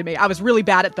like nothing to me. I was really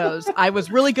bad at those. I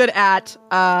was really good at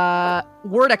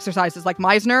word exercises like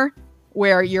Meisner,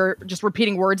 where you're just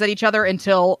repeating words at each other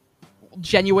until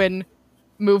genuine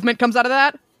movement comes out of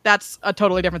that. That's a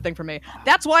totally different thing for me.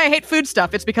 That's why I hate food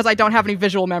stuff. It's because I don't have any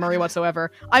visual memory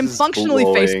whatsoever. I'm functionally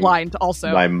face blind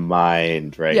also. My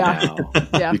mind now.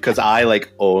 Yeah. Because I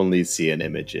only see in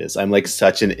images. I'm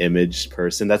such an image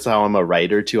person. That's how I'm a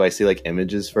writer too. I see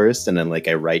images first and then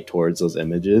I write towards those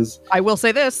images. I will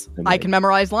say this. I can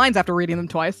memorize lines after reading them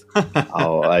twice.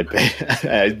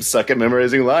 I suck at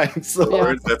memorizing lines. So. Yeah.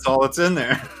 Words, that's all that's in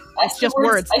there. I see Just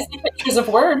words. I see pictures of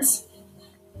words.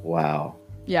 Wow.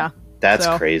 Yeah. That's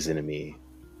crazy to me.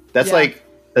 That's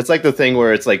the thing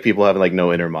where it's people have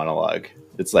no inner monologue.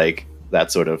 It's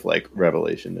that sort of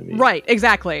revelation to me. Right,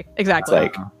 exactly. It's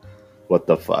what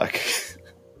the fuck?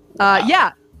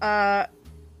 Yeah.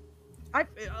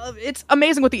 It's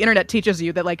amazing what the internet teaches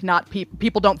you that not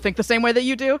people don't think the same way that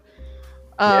you do.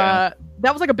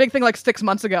 That was a big thing 6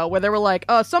 months ago where they were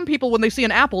some people when they see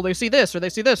an apple they see this or they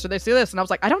see this or they see this, and I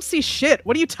was I don't see shit.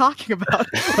 What are you talking about?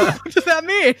 What does that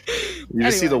mean? You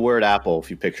just see the word apple if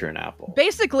you picture an apple.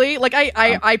 Basically,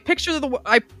 I picture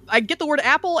I get the word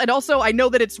apple, and also I know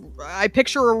that I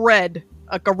picture a red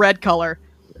color.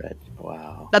 Red.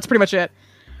 Wow. That's pretty much it.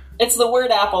 It's the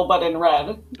word apple, but in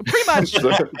red. Pretty much.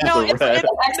 No, it's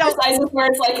Exercises where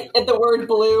it's like the word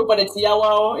blue, but it's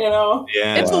yellow. You know.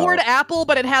 Yeah. It's the word apple,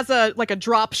 but it has a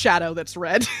drop shadow that's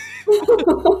red.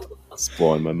 It's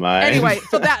blowing my mind. Anyway,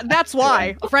 so that's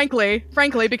why, frankly,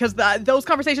 because those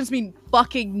conversations mean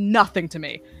fucking nothing to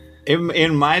me.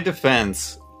 In my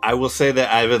defense, I will say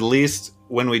that I've at least,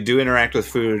 when we do interact with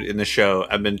food in the show,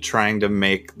 I've been trying to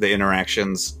make the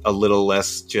interactions a little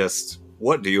less just,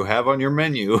 what do you have on your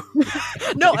menu?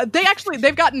 No,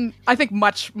 they've gotten, I think,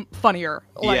 much funnier.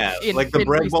 Like the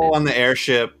bread bowl on the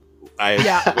airship.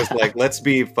 I was like, let's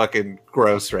be fucking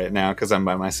gross right now because I'm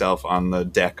by myself on the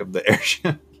deck of the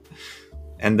airship.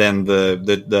 And then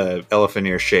the elephant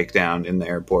ear shakedown in the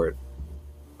airport.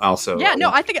 Also,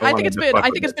 I think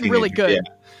it's been really good. Yeah.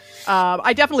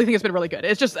 I definitely think it's been really good.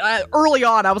 It's just early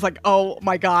on, I was like, "Oh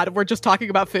my god, we're just talking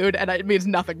about food, and it means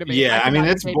nothing to me." Yeah, I mean,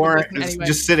 it's boring. It's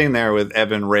just sitting there with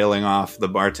Evan railing off the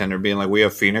bartender, being like, "We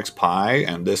have Phoenix pie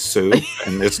and this soup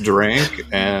and this drink,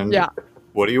 and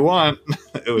what do you want?"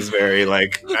 It was very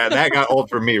like that got old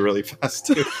for me really fast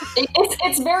too.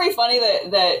 It's very funny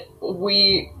that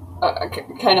we.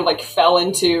 Kind of like fell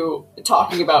into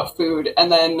talking about food,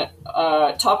 and then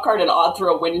Top Card and Odd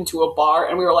Throw went into a bar,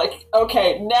 and we were like,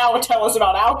 okay, now tell us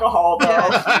about alcohol,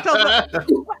 though.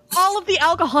 All of the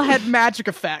alcohol had magic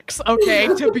effects, okay,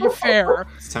 to be fair.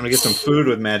 It's time to get some food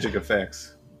with magic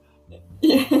effects.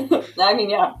 Yeah. I mean,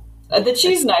 yeah. The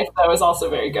cheese knife, though, is also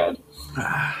very good.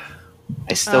 I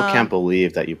still can't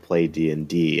believe that you play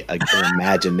D&D, an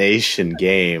imagination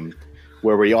game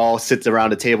where we all sit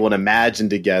around a table and imagine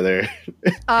together.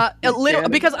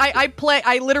 Because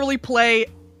I literally play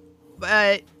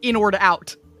inward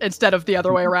out instead of the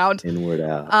other way around. Inward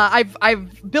out.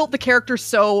 I've built the character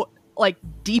so like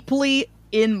deeply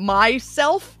in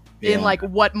myself, in like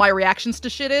what my reactions to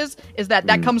shit is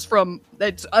that comes from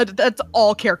that's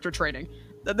all character training.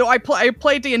 Though I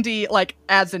play D&D like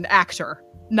as an actor,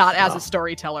 not as a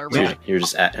storyteller. Really. You're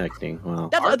just acting. Wow.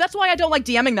 That's why I don't like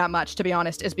DMing that much, to be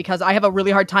honest, is because I have a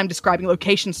really hard time describing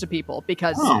locations to people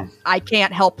because I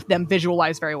can't help them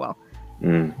visualize very well.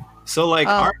 So, like,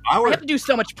 I have to do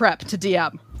so much prep to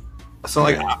DM. So,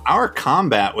 like, our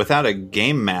combat without a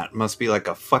game mat must be like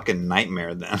a fucking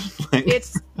nightmare then. Like, it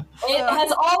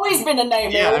has always been a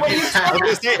nightmare. Yeah,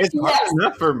 it's hard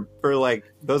enough for like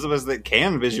those of us that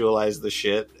can visualize the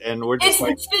shit, and we're just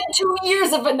it's been 2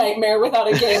 years of a nightmare without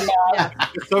a game mat.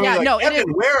 So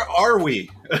Evan, where are we?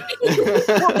 That's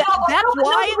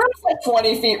why it's like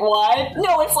 20 feet wide.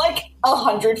 No, it's like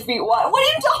 100 feet wide. What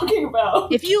are you talking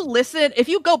about? If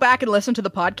you go back and listen to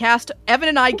the podcast, Evan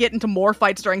and I get into more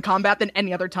fights during combat than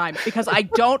any other time because I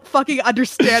don't fucking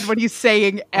understand what he's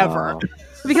saying ever.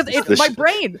 Because my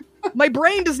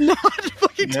brain does not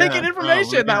fucking take in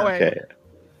information that way. Okay.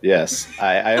 Yes,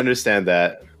 I understand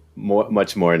that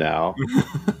much more now.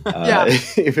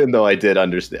 Even though I did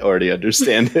already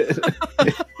understand it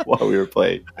while we were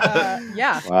playing.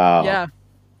 Wow.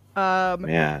 Yeah.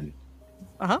 Man.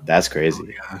 That's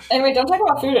crazy. Anyway, don't talk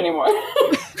about food anymore.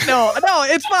 No,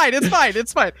 it's fine.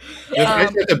 You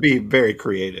have to be very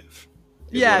creative.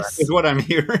 Is what I'm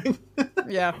hearing.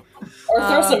 Yeah. Or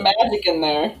throw some magic in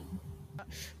there.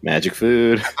 Magic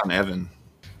food. On Evan.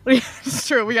 It's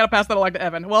true. We got to pass that along to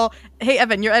Evan. Well, hey,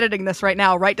 Evan, you're editing this right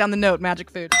now. Write down the note,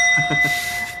 magic food.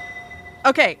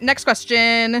 Okay, next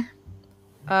question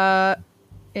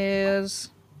is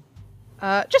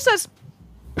just says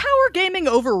power gaming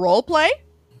over roleplay?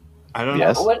 I don't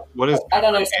know. What is I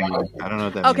don't know. I don't know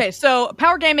what that means. Okay, so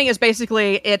power gaming is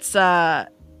basically it's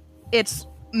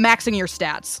maxing your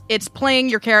stats. It's playing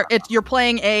your character. You're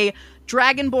playing a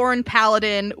Dragonborn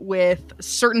paladin with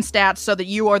certain stats, so that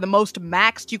you are the most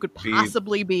maxed you could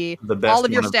possibly be. The best all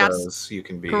of your one stats of those you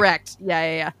can be. Correct.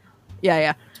 Yeah.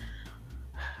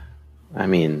 I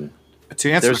mean, to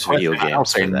answer there's the question, video games. I'll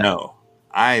say no.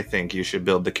 I think you should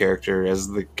build the character as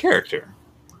the character.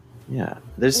 Yeah,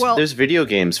 there's video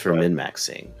games for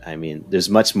min-maxing. I mean, there's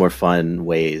much more fun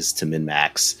ways to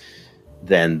min-max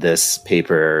than this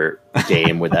paper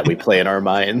game that we play in our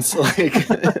minds. Like,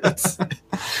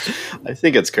 I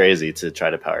think it's crazy to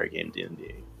try to power game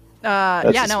D&D.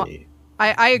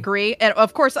 I agree. And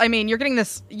of course, I mean, you're getting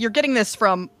this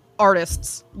from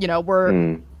artists. You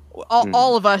know,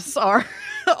 all of us are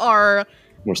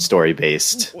we're story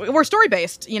based. We're story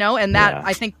based, you know, and that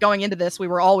I think going into this, we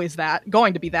were always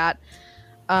going to be that.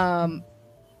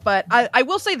 But I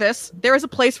will say this: there is a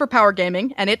place for power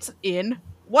gaming, and it's in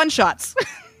one-shots.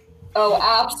 Oh,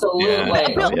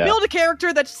 absolutely. Build a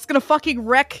character that's just gonna fucking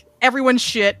wreck everyone's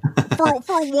shit for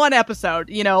one episode,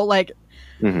 you know, like.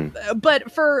 Mm-hmm.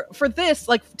 But for this,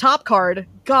 like Top Card,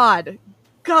 God,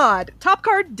 God, Top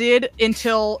Card did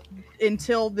until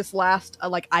this last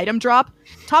item drop.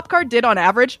 Top Card did on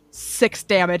average 6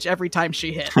 damage every time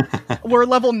she hit. We're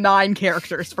level 9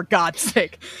 characters, for God's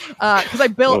sake. Because I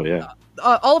built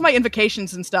all of my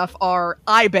invocations and stuff are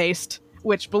eye based,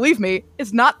 which, believe me,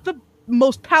 is not the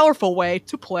most powerful way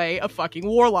to play a fucking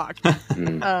warlock.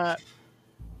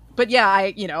 But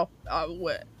yeah,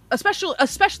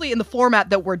 especially in the format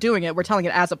that we're doing it, we're telling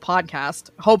it as a podcast.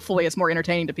 Hopefully, it's more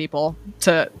entertaining to people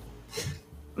to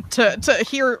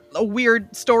hear a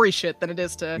weird story shit than it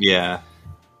is to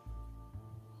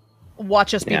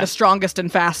watch us be the strongest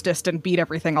and fastest and beat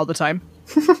everything all the time.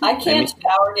 I can't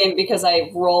power game because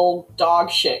I roll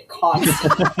dog shit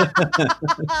constantly.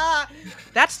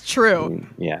 That's true.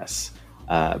 Yes.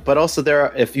 But also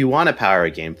if you want to power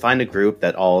a game, find a group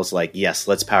that all is like, yes,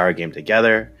 let's power a game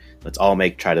together. Let's all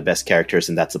try the best characters.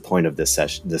 And that's the point of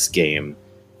this game,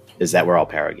 is that we're all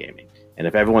power gaming. And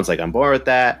if everyone's like on board with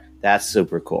that, that's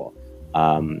super cool.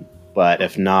 But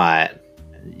if not,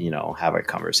 have a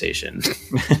conversation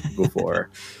before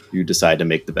you decide to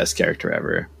make the best character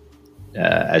ever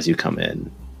as you come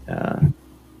in.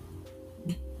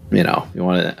 You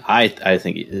want to. I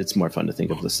think it's more fun to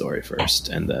think of the story first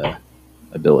and the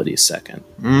abilities second.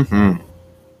 Mm-hmm.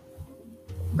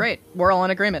 Great, we're all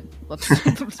in agreement. Let's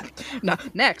no,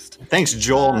 next. Thanks,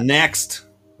 Joel. Next.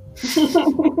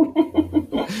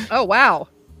 Oh wow.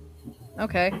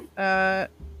 Okay.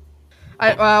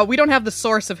 We don't have the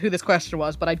source of who this question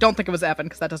was, but I don't think it was Evan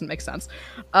because that doesn't make sense.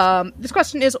 This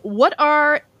question is: what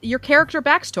are your character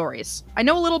backstories? I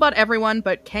know a little about everyone,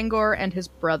 but Kangor and his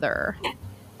brother.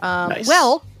 Nice.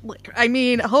 Well, I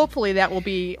mean, hopefully that will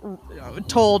be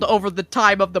told over the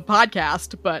time of the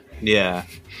podcast. But yeah,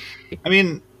 I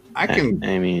mean, I can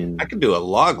do a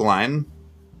log line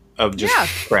of just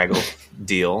Scraggle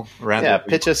deal.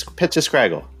 Pitch a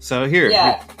Scraggle. So here,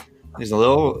 there's a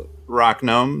little rock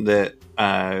gnome that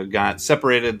got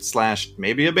separated /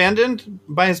 maybe abandoned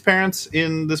by his parents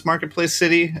in this marketplace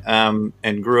city,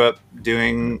 and grew up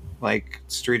doing like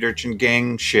street urchin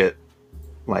gang shit,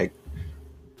 like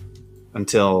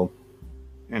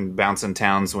and bouncing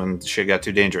towns when shit got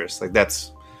too dangerous. Like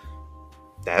that's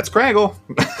Craggle.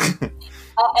 And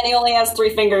he only has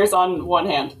 3 fingers on one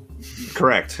hand.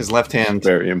 Correct. His left hand,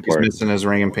 very important. He's missing his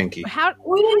ring and pinky.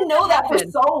 We didn't know that for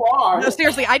so long. No,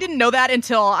 seriously, I didn't know that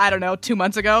until, I don't know, 2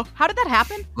 months ago. How did that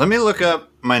happen? Let me look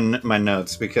up my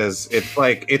notes because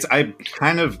I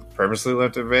kind of purposely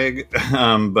left it vague,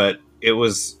 but it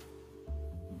was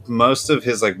most of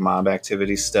his like mob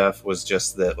activity stuff was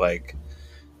just that like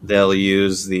they'll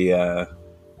use the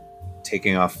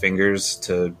taking off fingers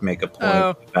to make a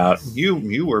point about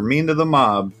you were mean to the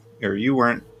mob, or you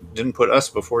didn't put us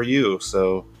before you,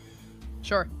 so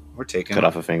sure we're taking cut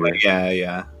off a finger.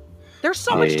 Yeah. There's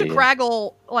so much to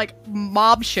Craggle, like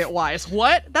mob shit wise.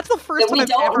 What? That's the first time I've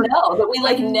ever know that we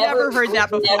like never heard that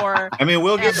before. I mean,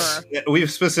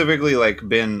 we've specifically like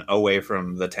been away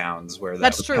from the towns where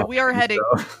that's true. We are heading.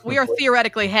 So. We are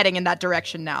theoretically heading in that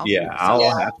direction now. Yeah,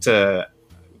 I'll have to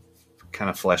kind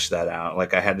of flesh that out.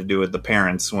 Like I had to do with the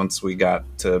parents once we got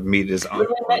to meet his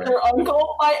uncle. You met your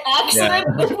uncle by accident.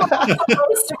 It was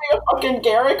supposed to be a fucking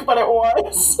Garrick, but it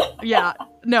was. Yeah.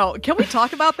 No, can we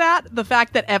talk about that? The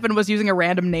fact that Evan was using a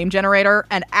random name generator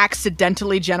and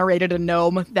accidentally generated a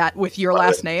gnome that with your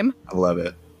last name. I love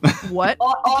it. What?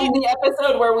 on the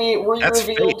episode where we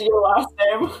revealed your last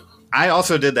name. I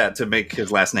also did that to make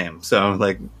his last name. So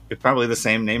like it's probably the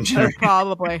same name generator.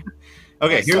 Probably.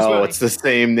 Okay, it's the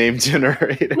same name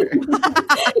generator.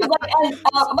 He's like,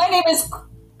 my name is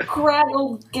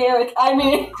Craggle Garrick. I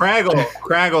mean,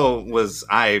 Craggle was,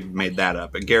 I made that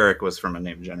up. But Garrick was from a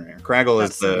name generator. Craggle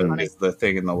is the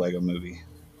thing in the Lego movie.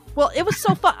 Well, it was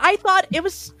so fun. I thought it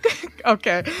was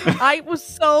okay. I was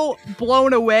so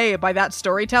blown away by that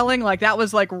storytelling. Like that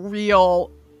was like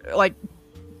real, like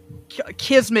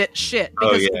kismet shit.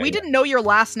 Because we didn't know your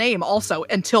last name also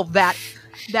until that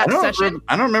session.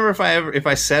 I don't remember if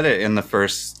I said it in the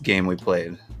first game we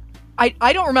played.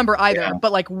 I don't remember either,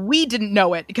 but like we didn't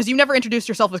know it because you never introduced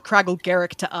yourself as Craggle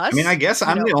Garrick to us. I mean, I guess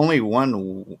I'm the only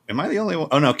one. Am I the only one?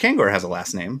 Oh no, Kangor has a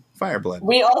last name, Fireblood.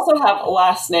 We also have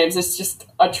last names. It's just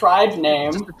a tribe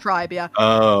name. Just a tribe, yeah.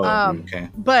 Oh, okay.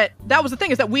 But that was the thing,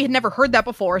 is that we had never heard that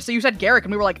before. So you said Garrick,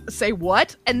 and we were like, say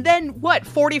what? And then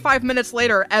 45 minutes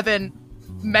later, Evan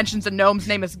mentions a gnome's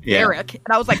name as Garrick, and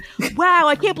I was like, wow,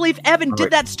 I can't believe Evan did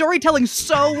that storytelling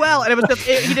so well. And it was just,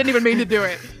 he didn't even mean to do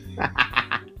it.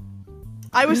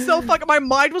 I was so my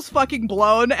mind was fucking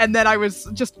blown, and then I was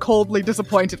just coldly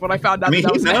disappointed when I found out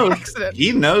that was an accident.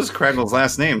 He knows Craggle's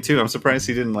last name too. I'm surprised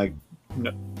he didn't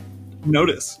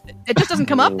notice. It just doesn't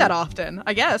come up that often,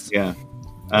 I guess. Yeah.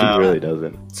 He really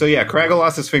doesn't. So yeah, Craggle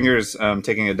lost his fingers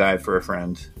taking a dive for a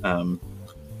friend, and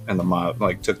the mob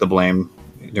took the blame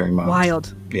during mob.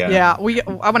 Wild. Yeah. I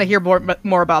want to hear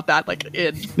more about that,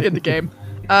 in the game.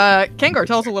 Kengar,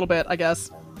 tell us a little bit, I guess,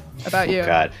 about you.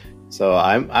 God. So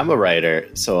I'm a writer,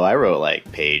 so I wrote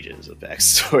pages of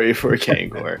backstory for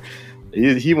Kangor.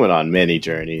 he went on many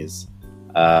journeys,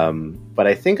 but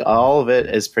I think all of it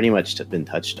has pretty much been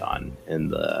touched on in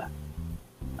the.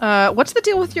 What's the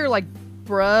deal with your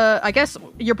bruh? I guess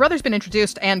your brother's been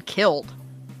introduced and killed.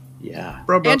 Yeah.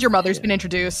 And your mother's been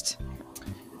introduced.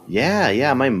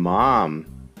 Yeah. My mom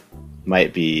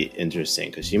might be interesting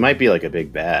because she might be a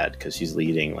big bad because she's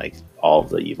leading all of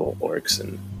the evil orcs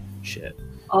and shit.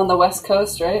 On the West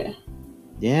Coast, right?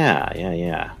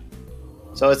 Yeah.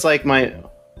 So it's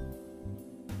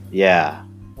yeah.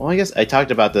 Well, I guess I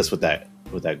talked about this with that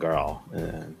girl,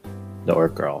 the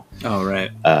orc girl. Oh,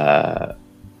 right.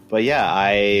 But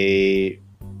yeah,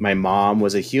 my mom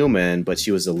was a human, but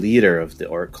she was the leader of the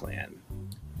orc clan.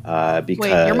 Because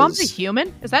wait, your mom's a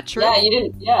human? Is that true? Yeah, you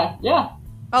didn't. Yeah.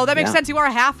 Oh, that makes sense. You are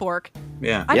a half orc.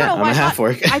 Yeah. I don't know why I'm a half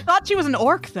orc. I thought she was an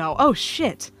orc, though. Oh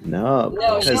shit. No,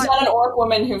 she's not an orc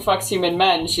woman who fucks human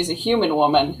men. She's a human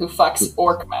woman who fucks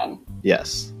orc men.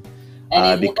 Yes.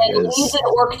 And leads an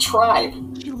orc tribe.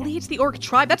 She leads the orc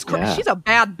tribe. That's crazy. Yeah. She's a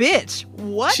bad bitch.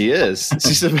 What? She is.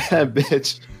 She's a bad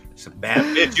bitch. She's a bad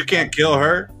bitch. You can't kill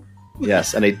her.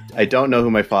 Yes, and I don't know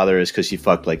who my father is because she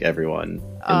fucked everyone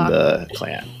in the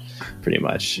clan, pretty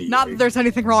much. Not that there's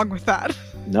anything wrong with that.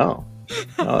 No,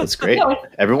 it's great. No,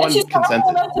 Everyone she's consented.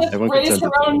 powerful enough to Everyone raise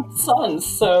consented. her own sons,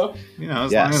 so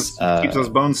As Yes, long as it keeps those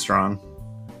bones strong.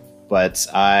 But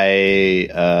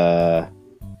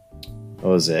what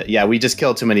was it? Yeah, we just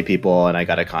killed too many people, and I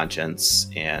got a conscience,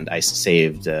 and I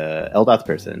saved Eldath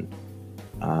person.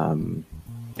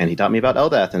 And he taught me about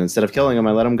Eldath, and instead of killing him,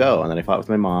 I let him go, and then I fought with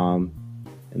my mom,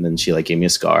 and then she gave me a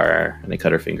scar, and I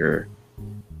cut her finger,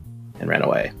 and ran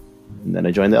away, and then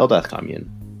I joined the Eldath commune,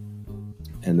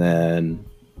 and then,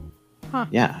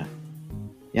 yeah,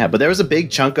 but there was a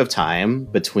big chunk of time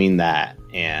between that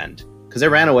and because I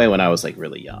ran away when I was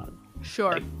really young,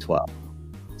 Sure. 12.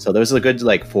 So there was a good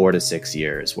 4 to 6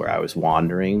 years where I was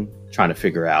wandering, trying to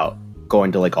figure out,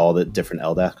 going to all the different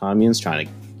Eldath communes, trying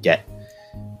to get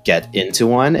into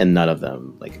one, and none of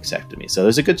them accepted me. So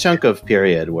there's a good chunk of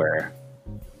period where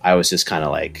I was just kind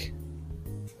of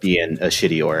being a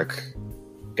shitty orc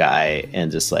guy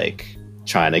and just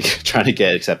trying to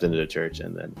get accepted into the church,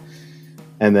 and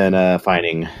then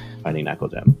finding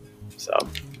Knucklegem. So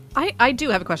I do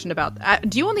have a question about that.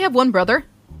 Do you only have one brother,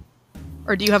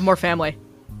 or do you have more family?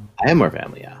 I have more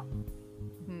family, yeah.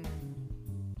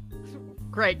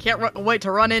 Great, can't wait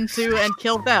to run into and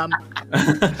kill them.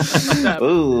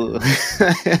 Ooh,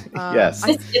 yes.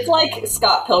 it's like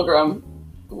Scott Pilgrim.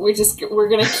 We're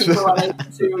gonna keep running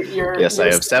to your. Yes, your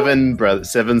I have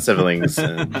seven siblings,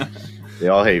 and they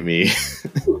all hate me.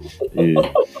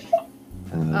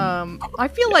 I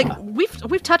feel like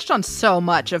we've touched on so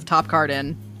much of Top Card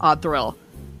and Odd Thrill.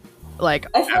 I feel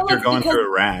After like going because,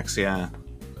 through Rax, yeah.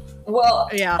 Well,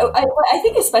 Yeah. I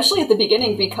think especially at the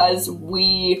beginning because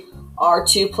we are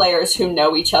two players who know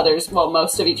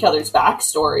most of each other's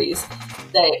backstories,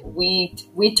 that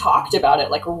we talked about it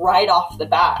right off the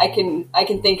bat. I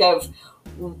can think of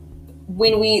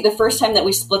when the first time that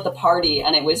we split the party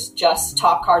and it was just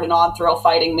Top Card and Odd Thrill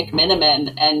fighting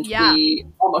McMiniman, and we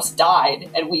almost died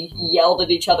and we yelled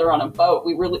at each other on a boat.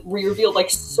 We revealed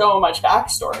so much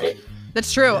backstory.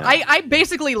 That's true. Yeah. I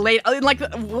basically laid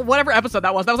whatever episode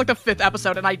that was the 5th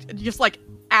episode, and I just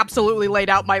absolutely laid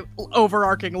out my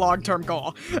overarching long-term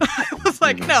goal. I was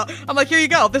no, I'm here you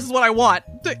go. This is what I want.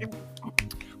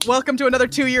 Welcome to another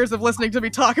 2 years of listening to me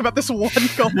talk about this one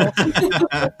goal.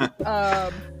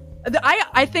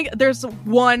 I think there's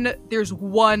one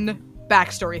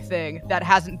backstory thing that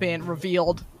hasn't been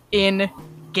revealed in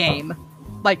game,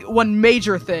 one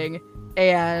major thing,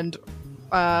 and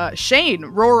Shane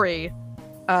Rory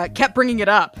kept bringing it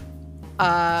up.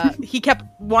 He kept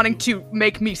wanting to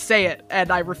make me say it,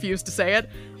 and I refused to say it.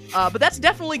 But that's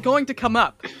definitely going to come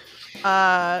up.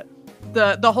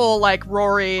 The whole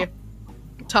Rory,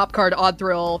 Top Card, Odd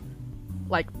Thrill,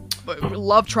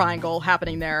 love triangle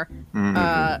happening there.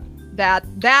 Mm-hmm.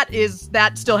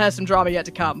 That still has some drama yet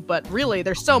to come. But really,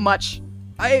 there's so much.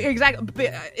 Exactly,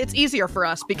 it's easier for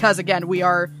us because again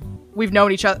we've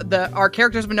known each other. Our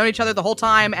characters have known each other the whole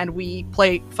time, and we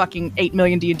play fucking 8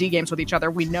 million D&D games with each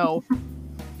other. We know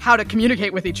how to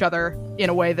communicate with each other in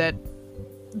a way that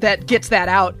gets that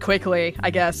out quickly, I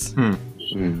guess.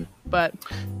 But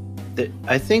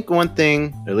I think one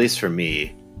thing, at least for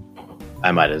me,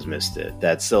 I might have missed it,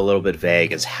 that's still a little bit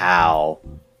vague, is how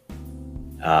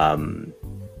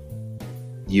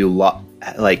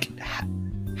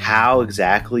how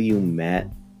exactly you met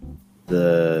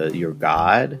your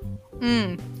god.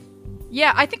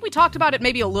 Yeah, I think we talked about it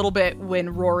maybe a little bit when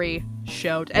Rory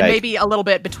showed, and Right. maybe a little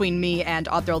bit between me and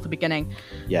Oddthrill at the beginning.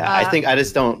 Yeah, I think I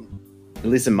just don't, at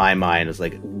least in my mind, it's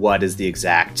like, what is the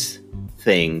exact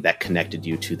thing that connected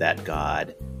you to that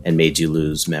god and made you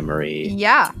lose memory?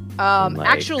 Yeah, like,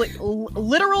 actually,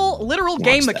 literal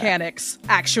game that. mechanics.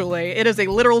 Actually, it is a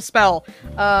literal spell.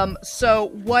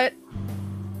 So what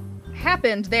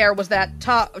happened there was that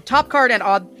Topcard and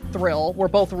Oddthrill were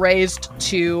both raised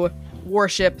to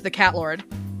worship the Cat Lord,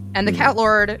 and the Cat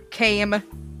Lord came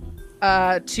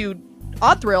to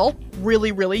Oddthrill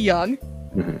really, really young,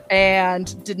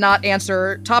 and did not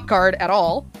answer Topcard at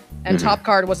all. And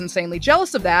Topcard was insanely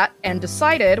jealous of that, and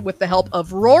decided, with the help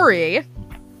of Rory,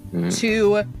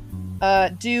 to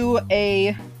do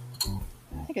a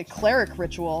cleric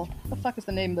ritual. What the fuck is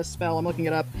the name of this spell? I'm looking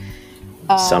it up.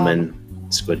 Summon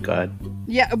Squid God.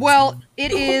 Yeah, well,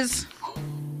 it is...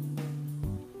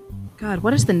 God,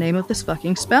 what is the name of this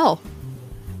fucking spell?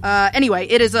 Anyway,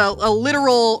 it is a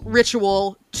literal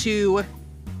ritual to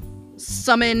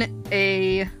summon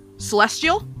a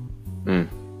celestial.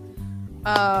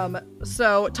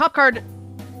 So Topcard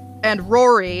and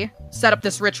Rory set up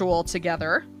this ritual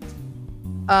together,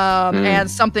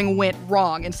 and something went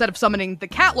wrong. Instead of summoning the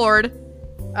Cat Lord,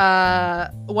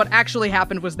 what actually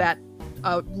happened was that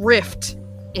a rift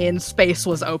in space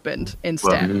was opened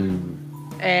instead.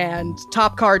 And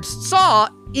Topcard saw,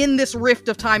 in this rift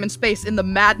of time and space, in the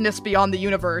madness beyond the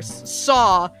universe,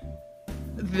 saw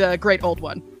the Great Old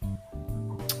One.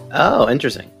 Oh,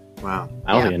 interesting. Wow.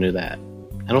 I don't think I knew that.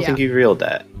 I don't think you revealed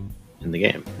that in the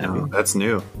game. No, that's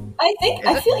new. I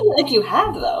feel like you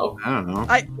have, though. I don't know.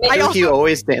 I think you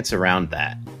always dance around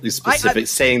that.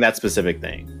 Saying that specific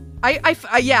thing. I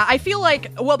feel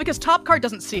like, well, because Topcard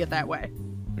doesn't see it that way.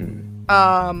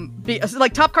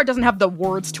 Topcard doesn't have the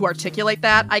words to articulate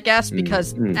that, I guess,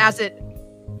 because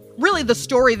really the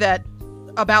story of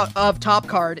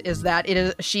Topcard is that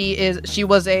she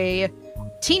was a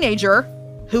teenager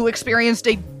who experienced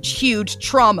a huge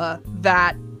trauma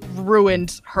that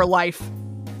ruined her life,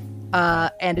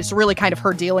 and it's really kind of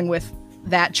her dealing with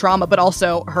that trauma, but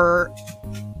also her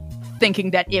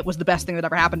thinking that it was the best thing that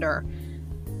ever happened to her.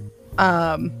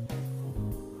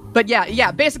 But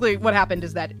yeah, basically what happened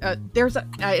is that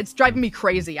it's driving me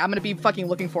crazy. I'm gonna be fucking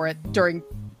looking for it during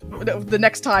the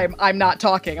next time I'm not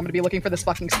talking. I'm gonna be looking for this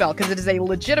fucking spell, because it is a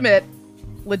legitimate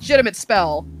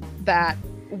spell that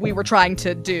we were trying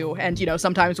to do. And,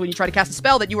 sometimes when you try to cast a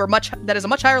spell that is a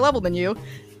much higher level than you,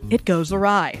 it goes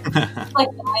awry.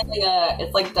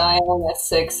 It's like dialing a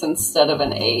 6 instead of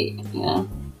an 8,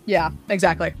 Yeah,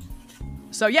 exactly.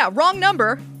 So yeah, wrong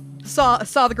number. Saw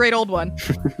the Great Old One.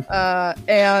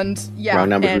 And yeah. Wrong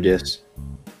number, Buddhist.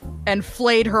 And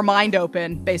flayed her mind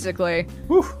open, basically.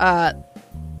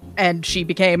 And she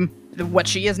became what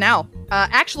she is now.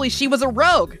 Actually, she was a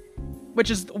rogue, which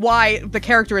is why the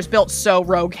character is built so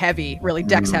rogue heavy, really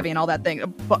dex heavy and all that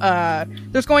thing.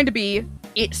 There's going to be,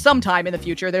 sometime in the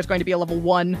future, there's going to be a level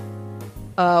 1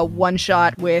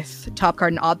 one-shot with Topcard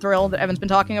and Oddthrill that Evan's been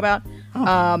talking about.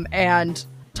 And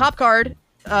Topcard,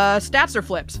 stats are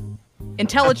flipped.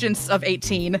 Intelligence of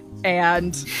 18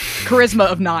 and charisma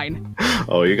of 9.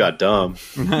 Oh, you got dumb.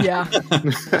 Yeah.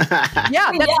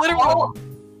 Yeah, that's literally...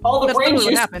 All the brain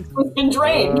juice happened. has been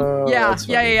drained.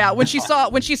 Yeah. When she saw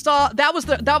that was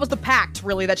the pact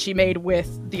really that she made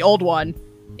with the Old One,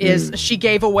 is she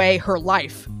gave away her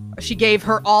life. She gave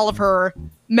her all of her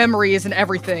memories and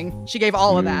everything. She gave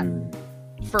all of that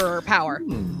for power.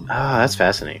 Ah, that's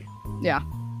fascinating. Yeah.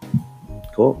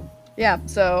 Cool. Yeah.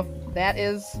 So that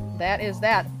is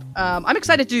that. I'm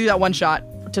excited to do that one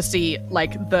shot to see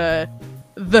like the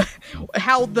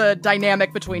how the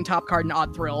dynamic between Topcard and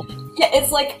Oddthrill. Yeah,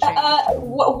 it's like,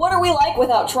 what are we like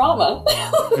without trauma?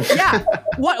 Yeah.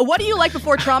 What do you like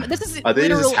before trauma? This is Are they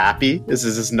just happy? This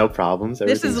is just no problems.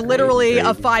 This is literally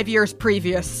a 5 years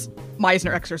previous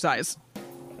Meisner exercise.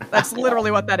 That's literally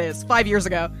what that is. 5 years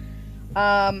ago.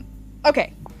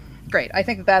 Okay. Great. I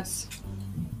think that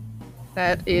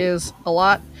is a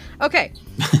lot. Okay.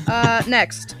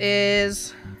 Next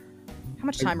is... How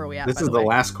much time are we at? This is the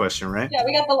last question, right? Yeah,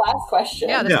 we got the last question.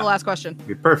 Yeah, this is the last question.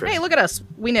 Perfect. Hey, look at us.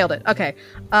 We nailed it. Okay.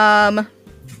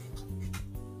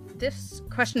 This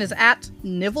question is at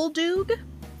Niveldoog.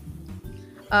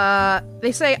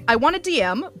 They say, I want a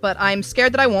DM, but I'm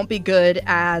scared that I won't be good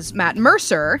as Matt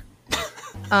Mercer.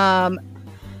 As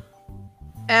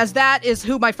that is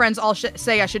who my friends all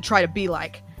say I should try to be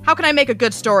like. How can I make a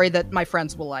good story that my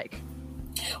friends will like?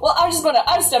 Well, I'm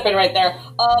step in right there.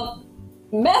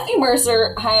 Matthew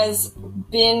Mercer has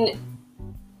been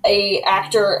a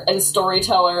actor and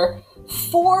storyteller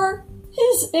for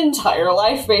his entire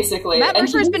life, basically. Matt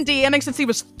Mercer has been DMing since he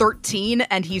was 13,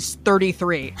 and he's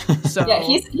 33. So yeah,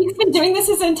 he's been doing this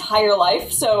his entire life,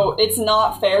 so it's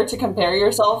not fair to compare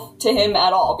yourself to him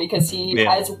at all, because he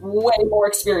has way more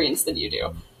experience than you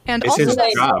do. And it's also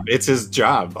his job. It's his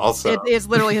job, also. It is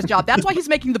literally his job. That's why he's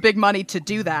making the big money to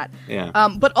do that. Yeah.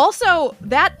 But also,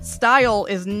 that style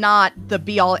is not the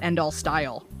be-all, end-all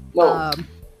style. No.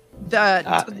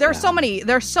 There's so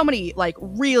many like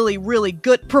really, really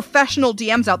good professional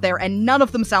DMs out there, and none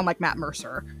of them sound like Matt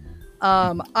Mercer.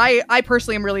 I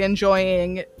personally am really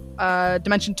enjoying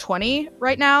Dimension 20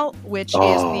 right now, which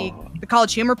is the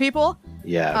College Humor people.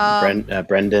 Yeah,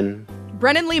 Brendan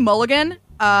Lee Mulligan.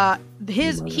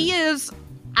 He is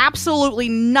absolutely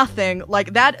nothing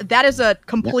like that. That is a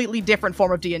completely different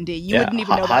form of D&D. You wouldn't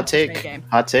even know that was a game.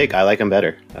 Hot take. I like him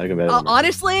better.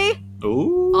 Honestly,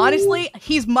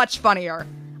 he's much funnier.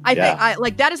 I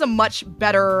think that is a much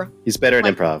better. He's better at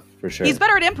improv for sure. He's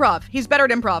better at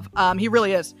improv. He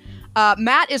really is.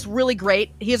 Matt is really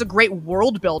great. He is a great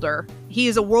world builder. He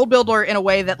is a world builder in a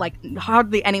way that like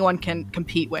hardly anyone can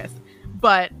compete with.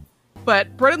 But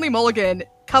Brendan Lee Mulligan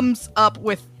comes up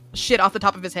with shit off the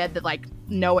top of his head that like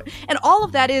and all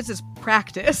of that is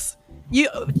practice. You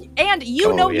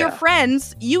know your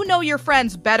friends. You know your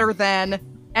friends better than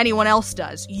anyone else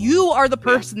does. You are the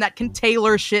person that can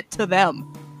tailor shit to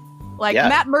them. Like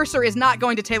Matt Mercer is not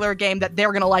going to tailor a game that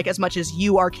they're going to like as much as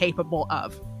you are capable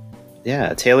of.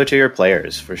 Yeah, tailor to your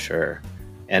players for sure.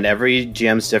 And every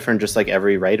GM's different, just like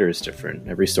every writer is different.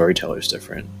 Every storyteller is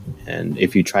different. And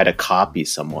if you try to copy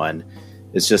someone,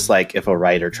 it's just like if a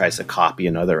writer tries to copy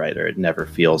another writer, it never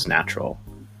feels natural.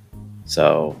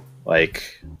 So,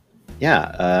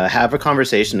 have a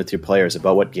conversation with your players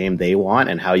about what game they want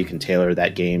and how you can tailor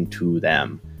that game to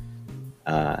them.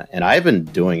 And I've been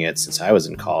doing it since I was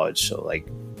in college, so like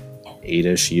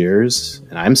 8-ish years,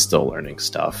 and I'm still learning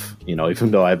stuff.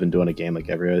 Even though I've been doing a game like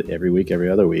every week, every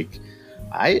other week,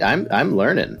 I'm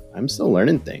learning. I'm still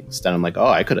learning things that I'm like, oh,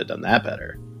 I could have done that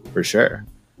better, for sure.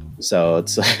 So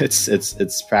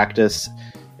it's practice.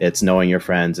 It's knowing your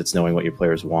friends. It's knowing what your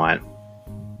players want.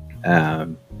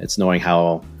 It's knowing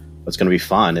what's going to be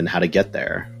fun and how to get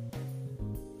there.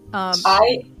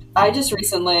 I just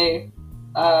recently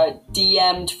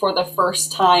DM'd for the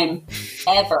first time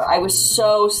ever. I was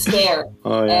so scared.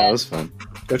 Oh yeah, it was fun.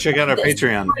 Go check out our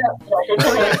Patreon.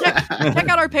 Check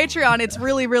out our Patreon. It's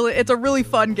it's a really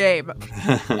fun game.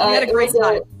 We had a great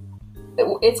time.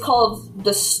 It's called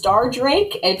The Star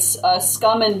Drake. It's a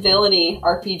Scum and Villainy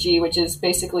RPG, which is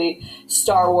basically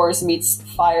Star Wars meets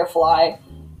Firefly.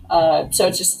 So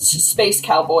it's just space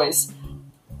cowboys.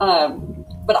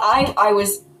 But I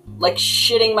was like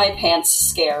shitting my pants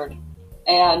scared.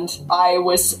 And I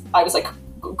was like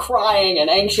crying and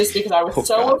anxious because I was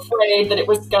afraid that it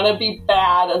was gonna be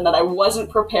bad and that I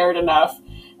wasn't prepared enough.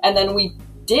 And then we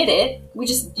did it.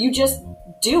 You just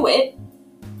do it.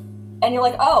 And you're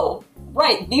like, oh,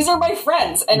 right, these are my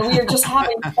friends, and we are just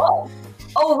having fun.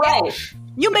 Oh, right.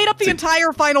 You made up the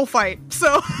entire final fight,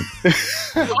 so...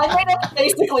 I made up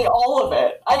basically all of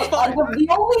it. The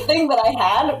only thing that I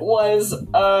had was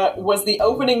the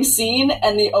opening scene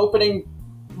and the opening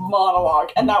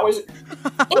monologue, and that was it.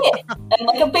 And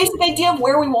like a basic idea of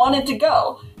where we wanted to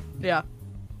go. Yeah.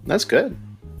 That's good.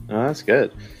 Oh, that's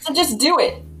good. So just do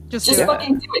it. Just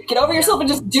fucking do it. Get over yourself and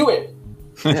just do it.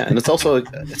 Yeah, and it's also a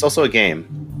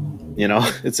game.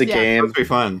 It's a game. It'll be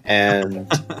fun. And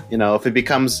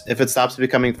if it stops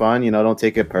becoming fun, don't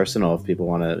take it personal if people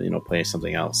want to, play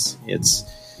something else.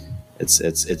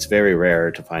 It's very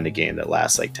rare to find a game that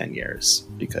lasts like 10 years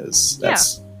because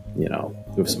that's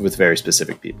with very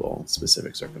specific people,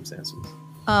 specific circumstances.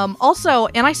 Also,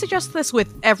 and I suggest this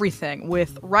with everything,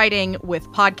 with writing, with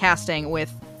podcasting,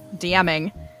 with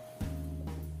DMing,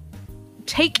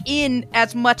 take in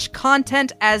as much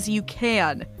content as you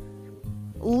can.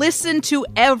 Listen to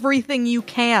everything you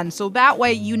can, so that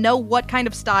way you know what kind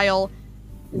of style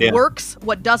works,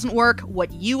 what doesn't work,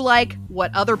 what you like,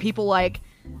 what other people like.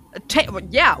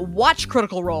 Watch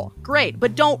Critical Role. Great,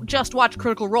 but don't just watch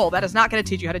Critical Role. That is not going to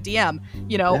teach you how to DM.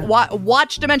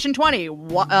 Watch Dimension 20.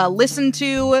 Listen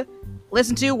to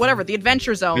whatever, The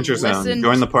Adventure Zone.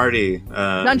 Join the party.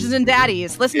 Dungeons and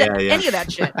Daddies. Listen to any of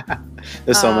that shit.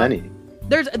 There's so many.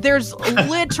 There's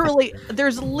literally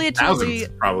thousands,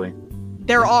 probably.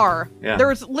 There are. Yeah.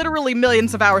 There's literally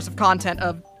millions of hours of content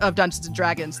of Dungeons and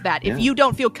Dragons that if you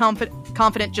don't feel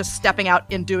confident just stepping out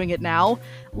and doing it now,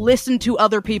 listen to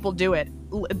other people do it.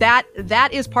 That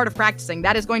is part of practicing.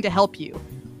 That is going to help you.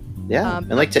 Yeah,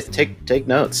 and like take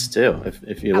notes too.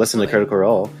 If you listen to Critical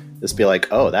Role, just be like,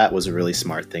 oh, that was a really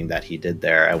smart thing that he did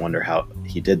there. I wonder how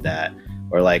he did that.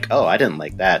 Or like, oh, I didn't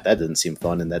like that. That didn't seem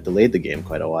fun, and that delayed the game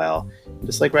quite a while. And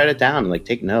just like write it down and like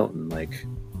take note and like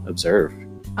observe.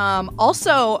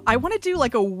 Also, I want to do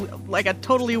like a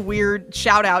totally weird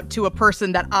shout out to a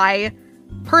person that I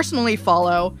personally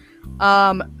follow.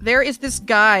 There is this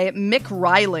guy, Mick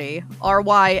Riley,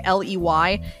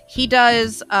 Ryley. He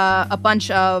does a bunch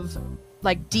of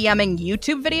like DMing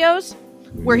YouTube videos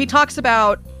where he talks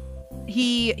about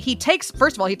he takes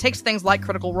things like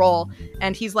Critical Role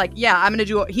and he's like, yeah,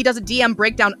 he does a DM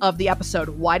breakdown of the episode.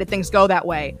 Why did things go that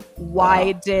way?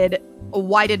 Why did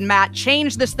Matt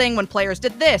change this thing when players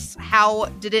did this? How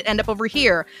did it end up over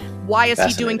here? Why is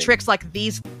he doing tricks like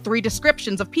these 3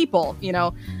 descriptions of people, you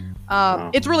know?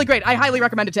 It's really great. I highly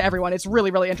recommend it to everyone. It's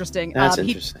really, really interesting. That's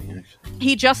interesting, actually.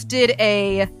 He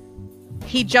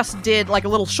just did like a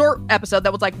little short episode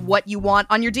that was like what you want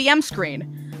on your DM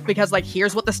screen. Because like,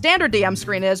 here's what the standard DM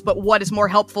screen is, but what is more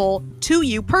helpful to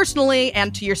you personally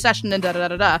and to your session and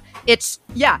da-da-da-da-da.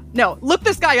 Look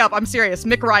this guy up. I'm serious.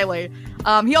 Mick Riley.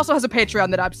 He also has a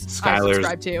Patreon that I've subscribed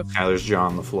to. Skylar's jaw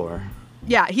on the floor.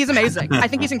 Yeah, he's amazing. I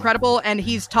think he's incredible, and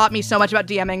he's taught me so much about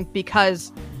DMing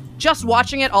because just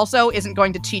watching it also isn't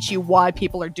going to teach you why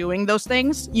people are doing those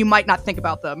things. You might not think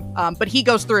about them, but he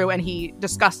goes through and he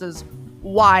discusses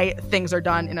why things are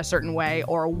done in a certain way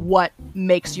or what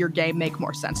makes your game make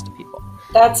more sense to people.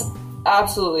 That's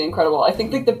absolutely incredible. I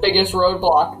think like the biggest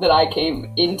roadblock that I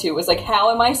came into was like,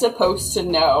 how am I supposed to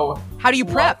know? How do you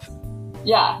prep?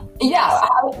 Yeah.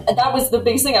 That was the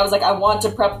biggest thing. I was like, I want to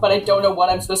prep, but I don't know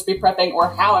what I'm supposed to be prepping or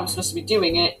how I'm supposed to be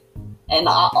doing it. And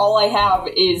all I have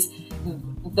is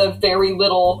the very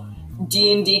little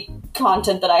D&D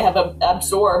content that I have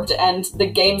absorbed and the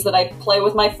games that I play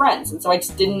with my friends, and so I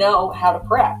just didn't know how to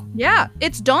prep. Yeah,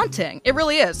 it's daunting. It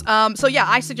really is. So yeah,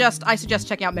 I suggest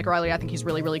checking out Mick Riley. I think he's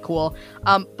really, really cool.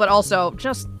 But also,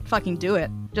 just fucking do it.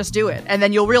 Just do it, and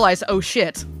then you'll realize, oh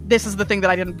shit, this is the thing that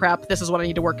I didn't prep. This is what I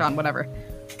need to work on. Whatever.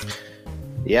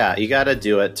 Yeah, you got to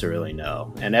do it to really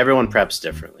know, and everyone preps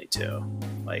differently too.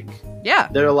 Like, yeah,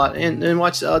 there are a lot, and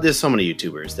watch. There's so many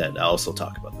YouTubers that also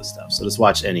talk about this stuff. So just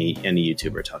watch any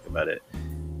YouTuber talk about it,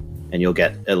 and you'll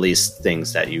get at least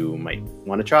things that you might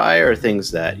want to try or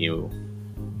things that you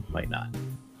might not.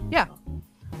 Yeah.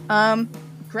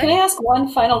 Great. Can I ask one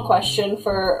final question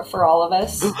for all of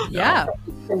us? Yeah.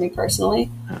 For me personally,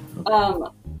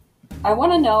 I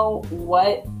want to know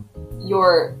what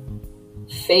your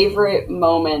favorite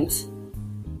moment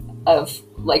of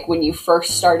like when you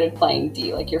first started playing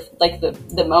D, like your like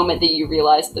the moment that you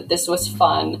realized that this was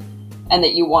fun and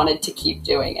that you wanted to keep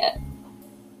doing it.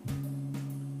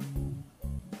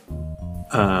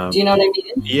 Do you know what I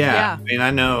mean? Yeah. I mean,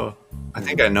 I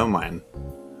think I know mine.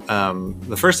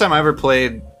 The first time I ever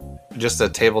played just a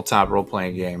tabletop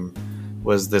role-playing game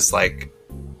was this like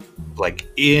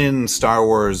in Star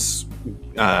Wars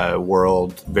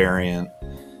world variant.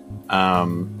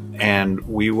 And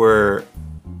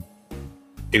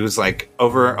it was like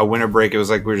over a winter break. It was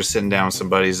like we were just sitting down with some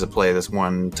buddies to play this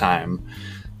one time.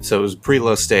 So it was pretty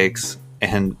low stakes.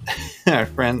 And our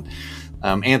friend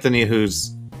Anthony, I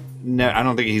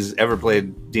don't think he's ever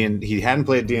played D&D. He hadn't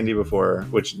played D&D before,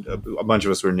 which a bunch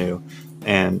of us were new.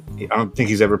 And I don't think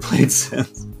he's ever played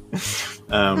since.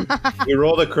 He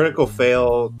rolled a critical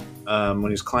fail when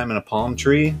he was climbing a palm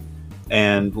tree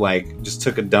and like just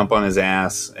took a dump on his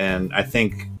ass and I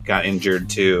think got injured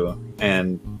too.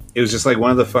 And it was just like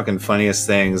one of the fucking funniest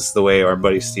things, the way our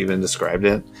buddy Steven described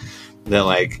it, that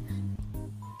like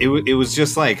it was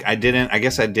just like I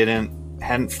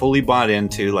hadn't fully bought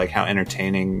into like how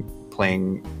entertaining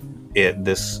playing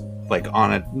this like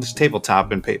on this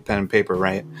tabletop and pen and paper,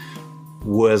 right,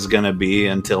 was gonna be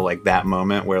until like that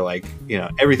moment where like, you know,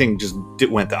 everything just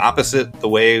went the opposite the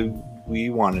way we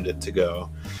wanted it to go.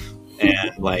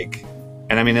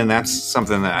 And I mean, and that's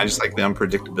something that I just like, the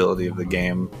unpredictability of the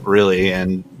game, really,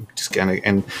 and just kind of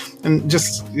and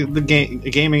just the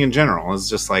gaming in general is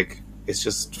just like, it's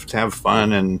just to have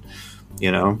fun. And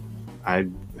you know, I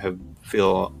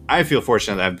feel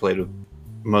fortunate that I've played with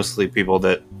mostly people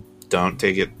that don't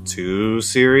take it too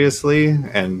seriously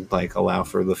and like allow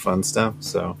for the fun stuff.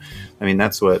 So I mean,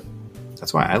 that's why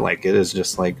I like it, is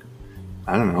just like,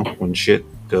 I don't know, when shit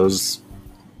hits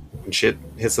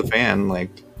the fan, like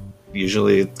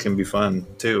usually it can be fun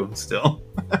too still.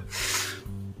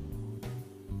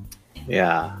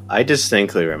 Yeah, I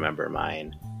distinctly remember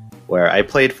mine, where I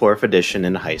played 4th edition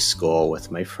in high school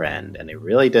with my friend, and I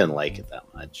really didn't like it that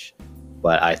much.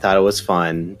 But I thought it was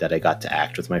fun that I got to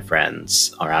act with my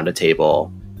friends around a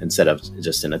table instead of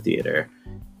just in a theater.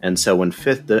 And so when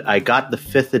I got the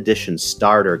 5th edition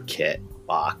starter kit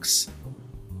box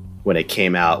when it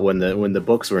came out, when the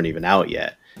books weren't even out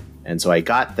yet. And so I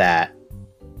got that,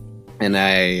 and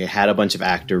I had a bunch of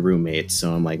actor roommates.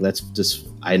 So I'm like,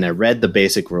 and I read the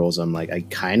basic rules. I'm like, I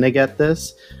kind of get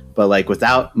this, but like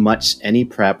without any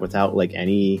prep, without like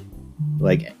any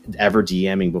like ever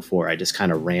DMing before, I just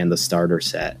kind of ran the starter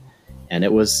set, and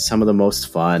it was some of the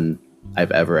most fun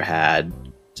I've ever had,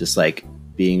 just like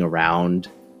being around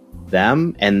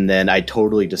them. And then I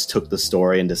totally just took the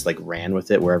story and just like ran with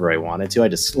it wherever I wanted to. I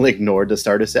just ignored the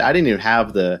starter set. I didn't even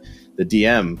have the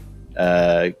DM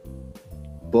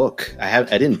book. I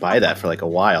didn't buy that for like a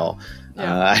while.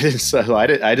 I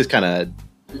just kind of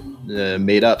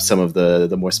made up some of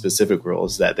the more specific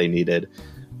rules that they needed.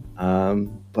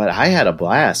 But I had a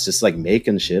blast just like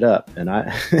making shit up, and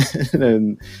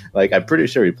and like I'm pretty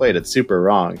sure we played it super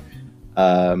wrong.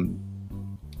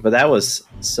 But that was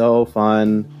so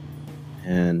fun.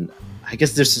 And I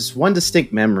guess there's this one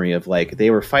distinct memory of like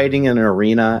they were fighting in an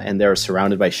arena and they were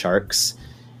surrounded by sharks.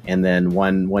 And then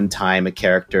one time a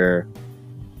character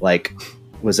like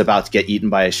was about to get eaten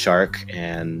by a shark,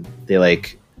 and they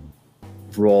like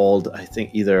rolled, I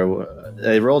think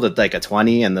they rolled at like a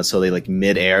 20, and so they like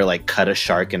midair like cut a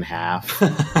shark in half.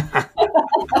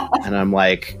 And I'm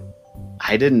like,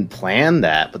 I didn't plan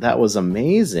that, but that was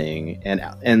amazing.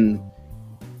 And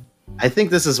I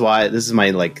think this is my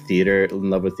like theater, in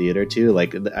love with theater too.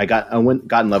 Like I got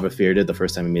in love with theater the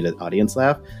first time I made an audience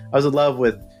laugh. I was in love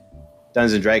with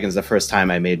Dungeons and Dragons the first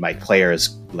time I made my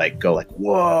players like go like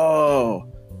whoa,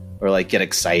 or like get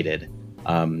excited.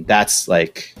 That's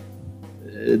like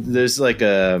there's like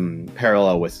a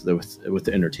parallel with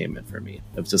the entertainment for me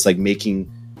of just like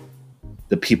making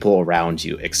the people around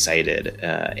you excited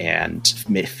and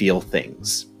feel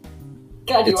things.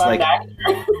 God, you are an actor.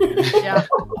 Yeah.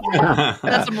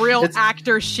 That's some real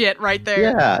actor shit right there.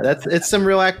 Yeah, it's some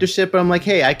real actor shit, but I'm like,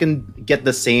 hey, I can get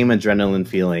the same adrenaline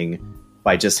feeling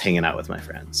by just hanging out with my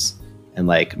friends, and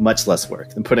like much less work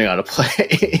than putting on a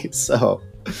play. So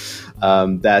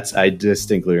I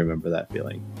distinctly remember that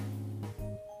feeling.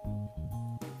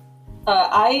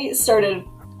 I started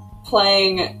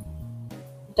playing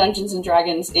Dungeons and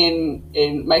Dragons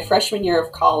in my freshman year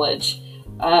of college.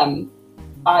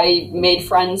 I made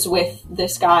friends with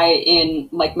this guy in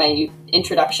like my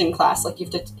introduction class. Like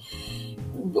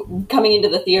coming into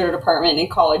the theater department in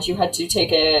college, you had to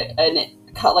take a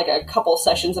couple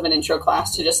sessions of an intro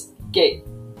class to just get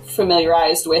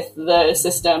familiarized with the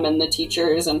system and the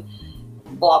teachers and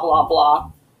blah, blah,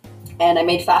 blah. And I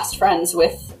made fast friends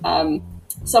with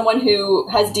someone who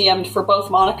has DM'd for both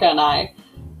Monica and I.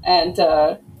 And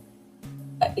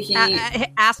he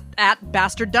asked at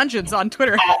Bastard Dungeons on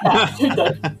Twitter.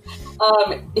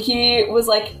 He was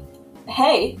like,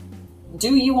 hey,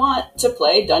 do you want to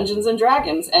play Dungeons and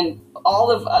Dragons? And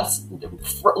all of us,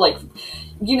 like,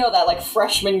 you know, that like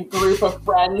freshman group of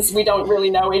friends, we don't really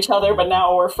know each other, but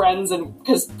now we're friends, and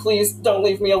because please don't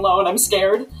leave me alone, I'm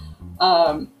scared.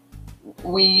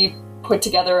 We put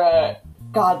together an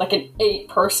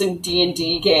 8-person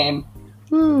D&D game.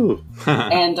 Woo.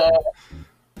 And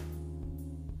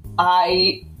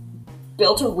I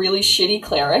built a really shitty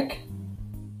cleric,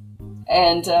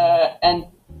 and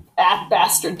at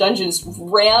Bastard Dungeons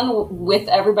ran with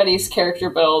everybody's character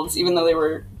builds, even though they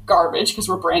were garbage because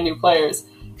we're brand new players,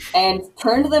 and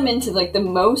turned them into like the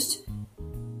most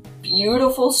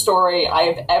beautiful story I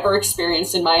have ever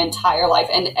experienced in my entire life.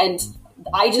 And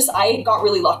I got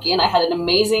really lucky, and I had an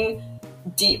amazing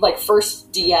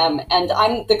first DM, and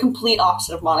I'm the complete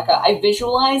opposite of Monica. I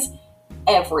visualize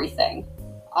everything.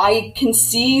 I can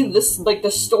see this, like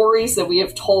the stories that we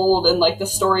have told, and like the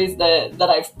stories that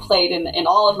I've played in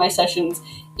all of my sessions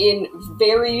in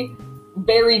very,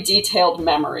 very detailed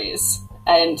memories,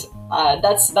 and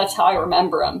that's how I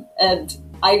remember them. And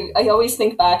I always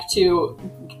think back to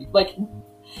like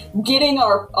getting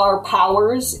our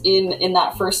powers in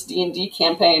that first D&D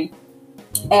campaign,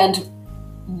 and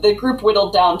the group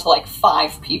whittled down to like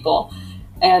 5 people,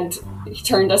 and he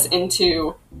turned us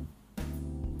into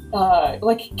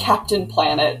like Captain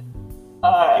Planet.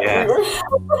 Yes.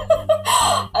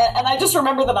 And I just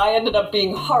remember that I ended up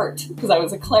being Hart because I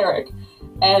was a cleric,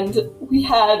 and we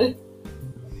had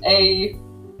a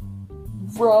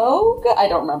rogue. I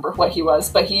don't remember what he was,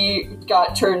 but he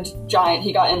got turned giant.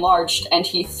 He got enlarged, and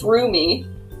he threw me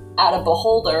at a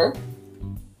beholder.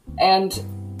 And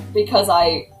because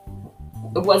I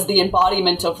was the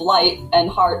embodiment of light and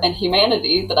heart and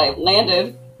humanity, that I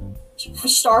landed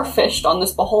starfished on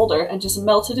this beholder and just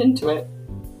melted into it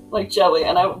like jelly.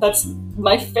 And that's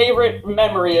my favorite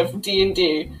memory of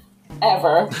D&D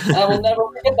ever. And I will never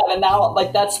forget that. And now,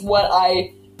 like, that's what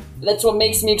I that's what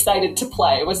makes me excited to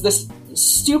play, was this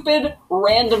stupid,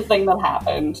 random thing that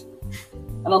happened.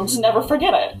 And I'll just never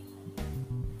forget it.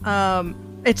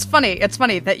 It's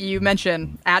funny that you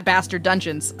mention at Bastard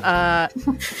Dungeons.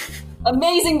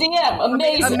 Amazing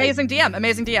DM!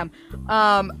 Amazing DM.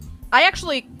 I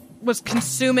actually was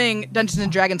consuming Dungeons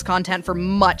and Dragons content for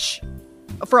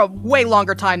a way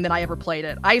longer time than I ever played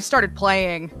it. I started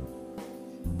playing,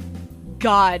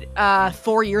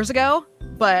 4 years ago,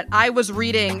 but I was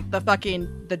reading the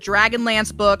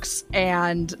Dragonlance books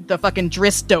and the fucking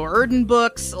Drizzt Do'Urden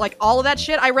books, like all of that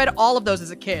shit. I read all of those as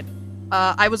a kid.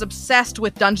 I was obsessed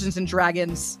with Dungeons and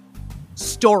Dragons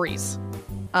stories.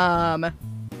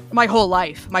 My whole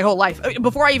life.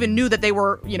 Before I even knew that they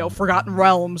were, Forgotten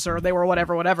Realms or they were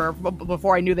whatever.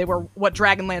 Before I knew they were what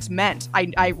Dragonlance meant,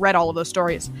 I read all of those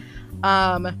stories.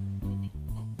 And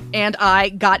I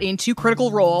got into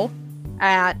Critical Role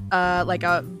at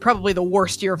probably the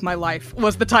worst year of my life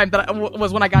was the time that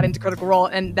was when I got into Critical Role,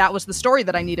 and that was the story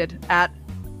that I needed at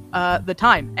the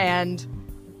time. And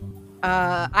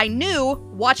I knew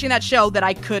watching that show that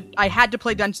I had to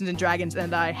play Dungeons and Dragons,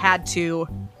 and I had to,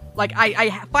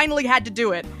 I finally had to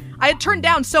do it. I had turned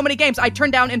down so many games. I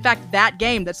turned down, in fact, that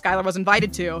game that Skylar was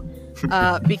invited to,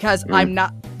 because I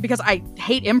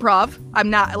hate improv.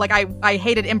 I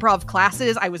hated improv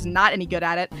classes. I was not any good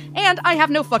at it, and I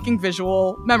have no fucking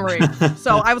visual memory.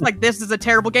 So I was like, this is a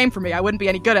terrible game for me. I wouldn't be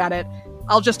any good at it.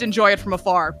 I'll just enjoy it from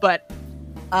afar. But,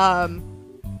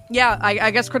 yeah, I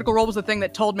guess Critical Role was the thing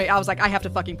that told me, I was like, I have to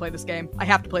fucking play this game. I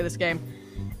have to play this game.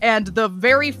 And the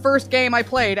very first game I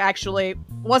played,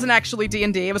 wasn't actually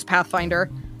D&D, it was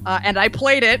Pathfinder. And I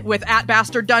played it with at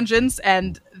Bastard Dungeons,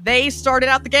 and they started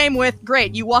out the game with,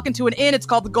 great, you walk into an inn, it's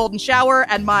called the Golden Shower,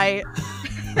 and my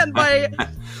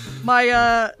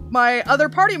other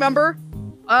party member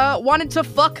wanted to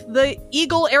fuck the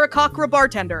Eagle Aarakocra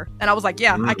bartender, and I was like,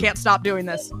 yeah, I can't stop doing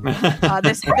this.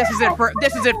 This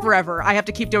is it forever. I have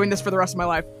to keep doing this for the rest of my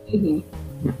life.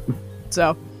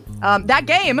 So, that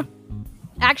game,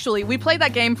 actually, we played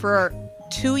that game for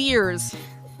 2 years,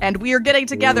 and we are getting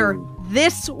together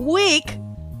this week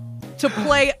to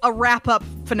play a wrap-up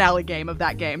finale game of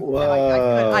that game.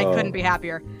 I couldn't be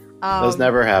happier. Those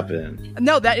never happen.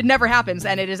 No, it never happens,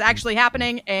 and it is actually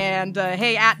happening. And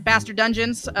hey, at Bastard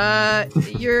Dungeons,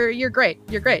 you're great.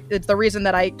 You're great. It's the reason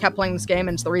that I kept playing this game,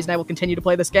 and it's the reason I will continue to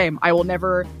play this game. I'll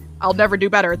never do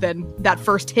better than that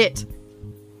first hit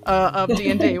of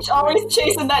D&D. Always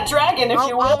chasing that dragon, if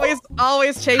you will.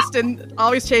 Always chasing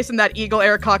that Eagle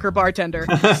Aarakocra bartender.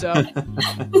 So,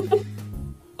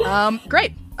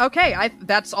 great. Okay,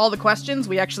 that's all the questions.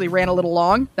 We actually ran a little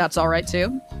long. That's all right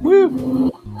too.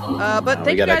 Woo! But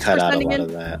thank you guys for sending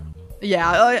in. That.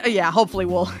 Yeah. Hopefully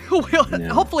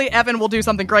hopefully Evan will do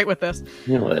something great with this.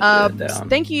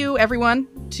 Thank you everyone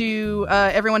to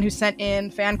everyone who sent in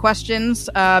fan questions.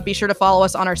 Be sure to follow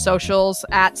us on our socials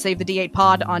at Save the D8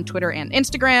 Pod on Twitter and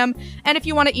Instagram. And if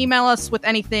you want to email us with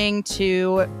anything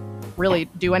to really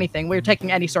do anything, we're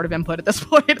taking any sort of input at this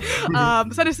point.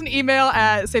 Send us an email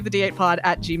at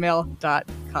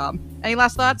savethe8pod@gmail.com. Any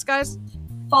last thoughts, guys?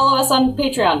 Follow us on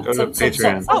Patreon. Go to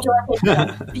Patreon.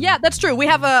 Patreon. Yeah, that's true. We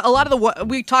have a lot of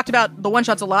we talked about the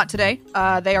one-shots a lot today.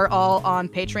 They are all on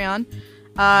Patreon.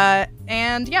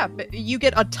 And yeah, you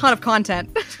get a ton of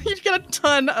content. You get a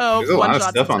ton of There's a lot of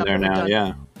one-shots stuff on there now,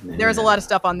 yeah. There's a lot of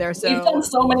stuff on there. So We've done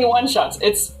so many one-shots.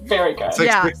 It's very good. It's like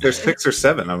Yeah. there's 6 or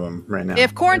 7 of them right now.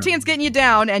 if quarantine's getting you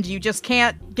down and you just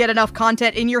can't get enough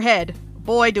content in your head,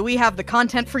 boy, do we have the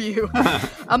content for you.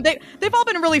 They've all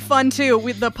been really fun, too,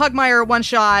 with the Pugmire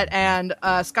one-shot and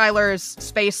Skylar's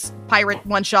Space Pirate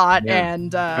one-shot. Yeah.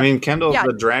 And Kendall's yeah.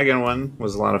 the dragon one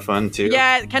was a lot of fun, too.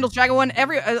 Yeah, Kendall's Dragon one.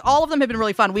 All of them have been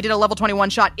really fun. We did a level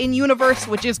 21 shot in universe,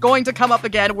 which is going to come up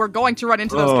again. We're going to run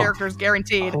into those characters,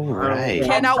 guaranteed. All right.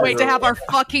 Cannot wait to have our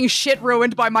fucking shit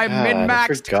ruined by my min-maxed I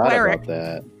forgot cleric. about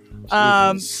that.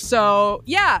 Jesus. So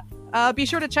yeah, be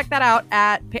sure to check that out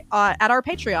at our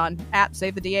Patreon at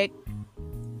Save the D8.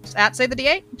 At Save the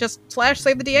D8, just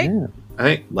 /Save the D8. Yeah. I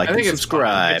think and it's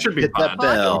subscribe. It should be Hit that pod.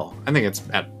 bell. I think it's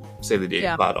at Save the D8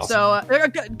 Yeah. pod also. So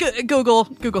Google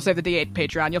Save the D8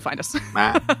 Patreon. You'll find us. Yep.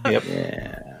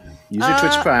 Yeah. Use your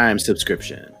Twitch Prime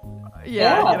subscription.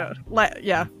 Yeah.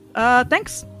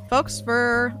 Thanks, folks,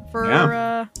 for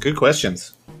Good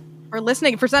questions. for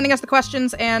listening, for sending us the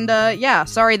questions, and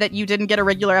sorry that you didn't get a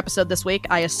regular episode this week.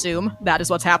 I assume that is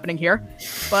what's happening here,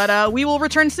 but we will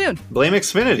return soon. Blame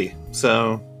Xfinity.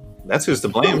 So that's who's to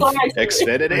blame.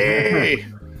 Xfinity!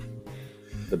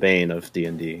 The bane of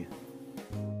D&D.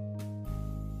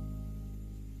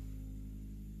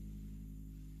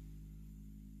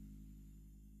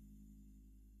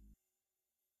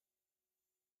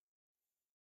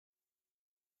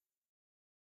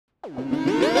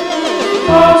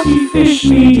 Partyfish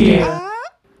Media.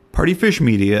 Partyfish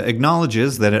Media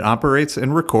acknowledges that it operates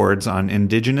and records on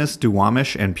indigenous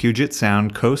Duwamish and Puget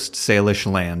Sound Coast Salish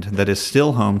land that is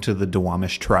still home to the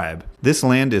Duwamish tribe. This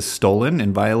land is stolen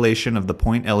in violation of the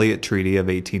Point Elliott Treaty of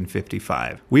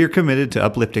 1855. We are committed to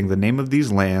uplifting the name of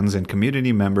these lands and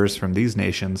community members from these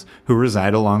nations who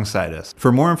reside alongside us.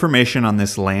 For more information on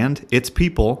this land, its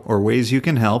people, or ways you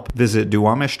can help, visit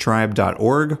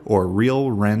duwamishtribe.org or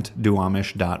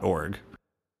realrentduwamish.org.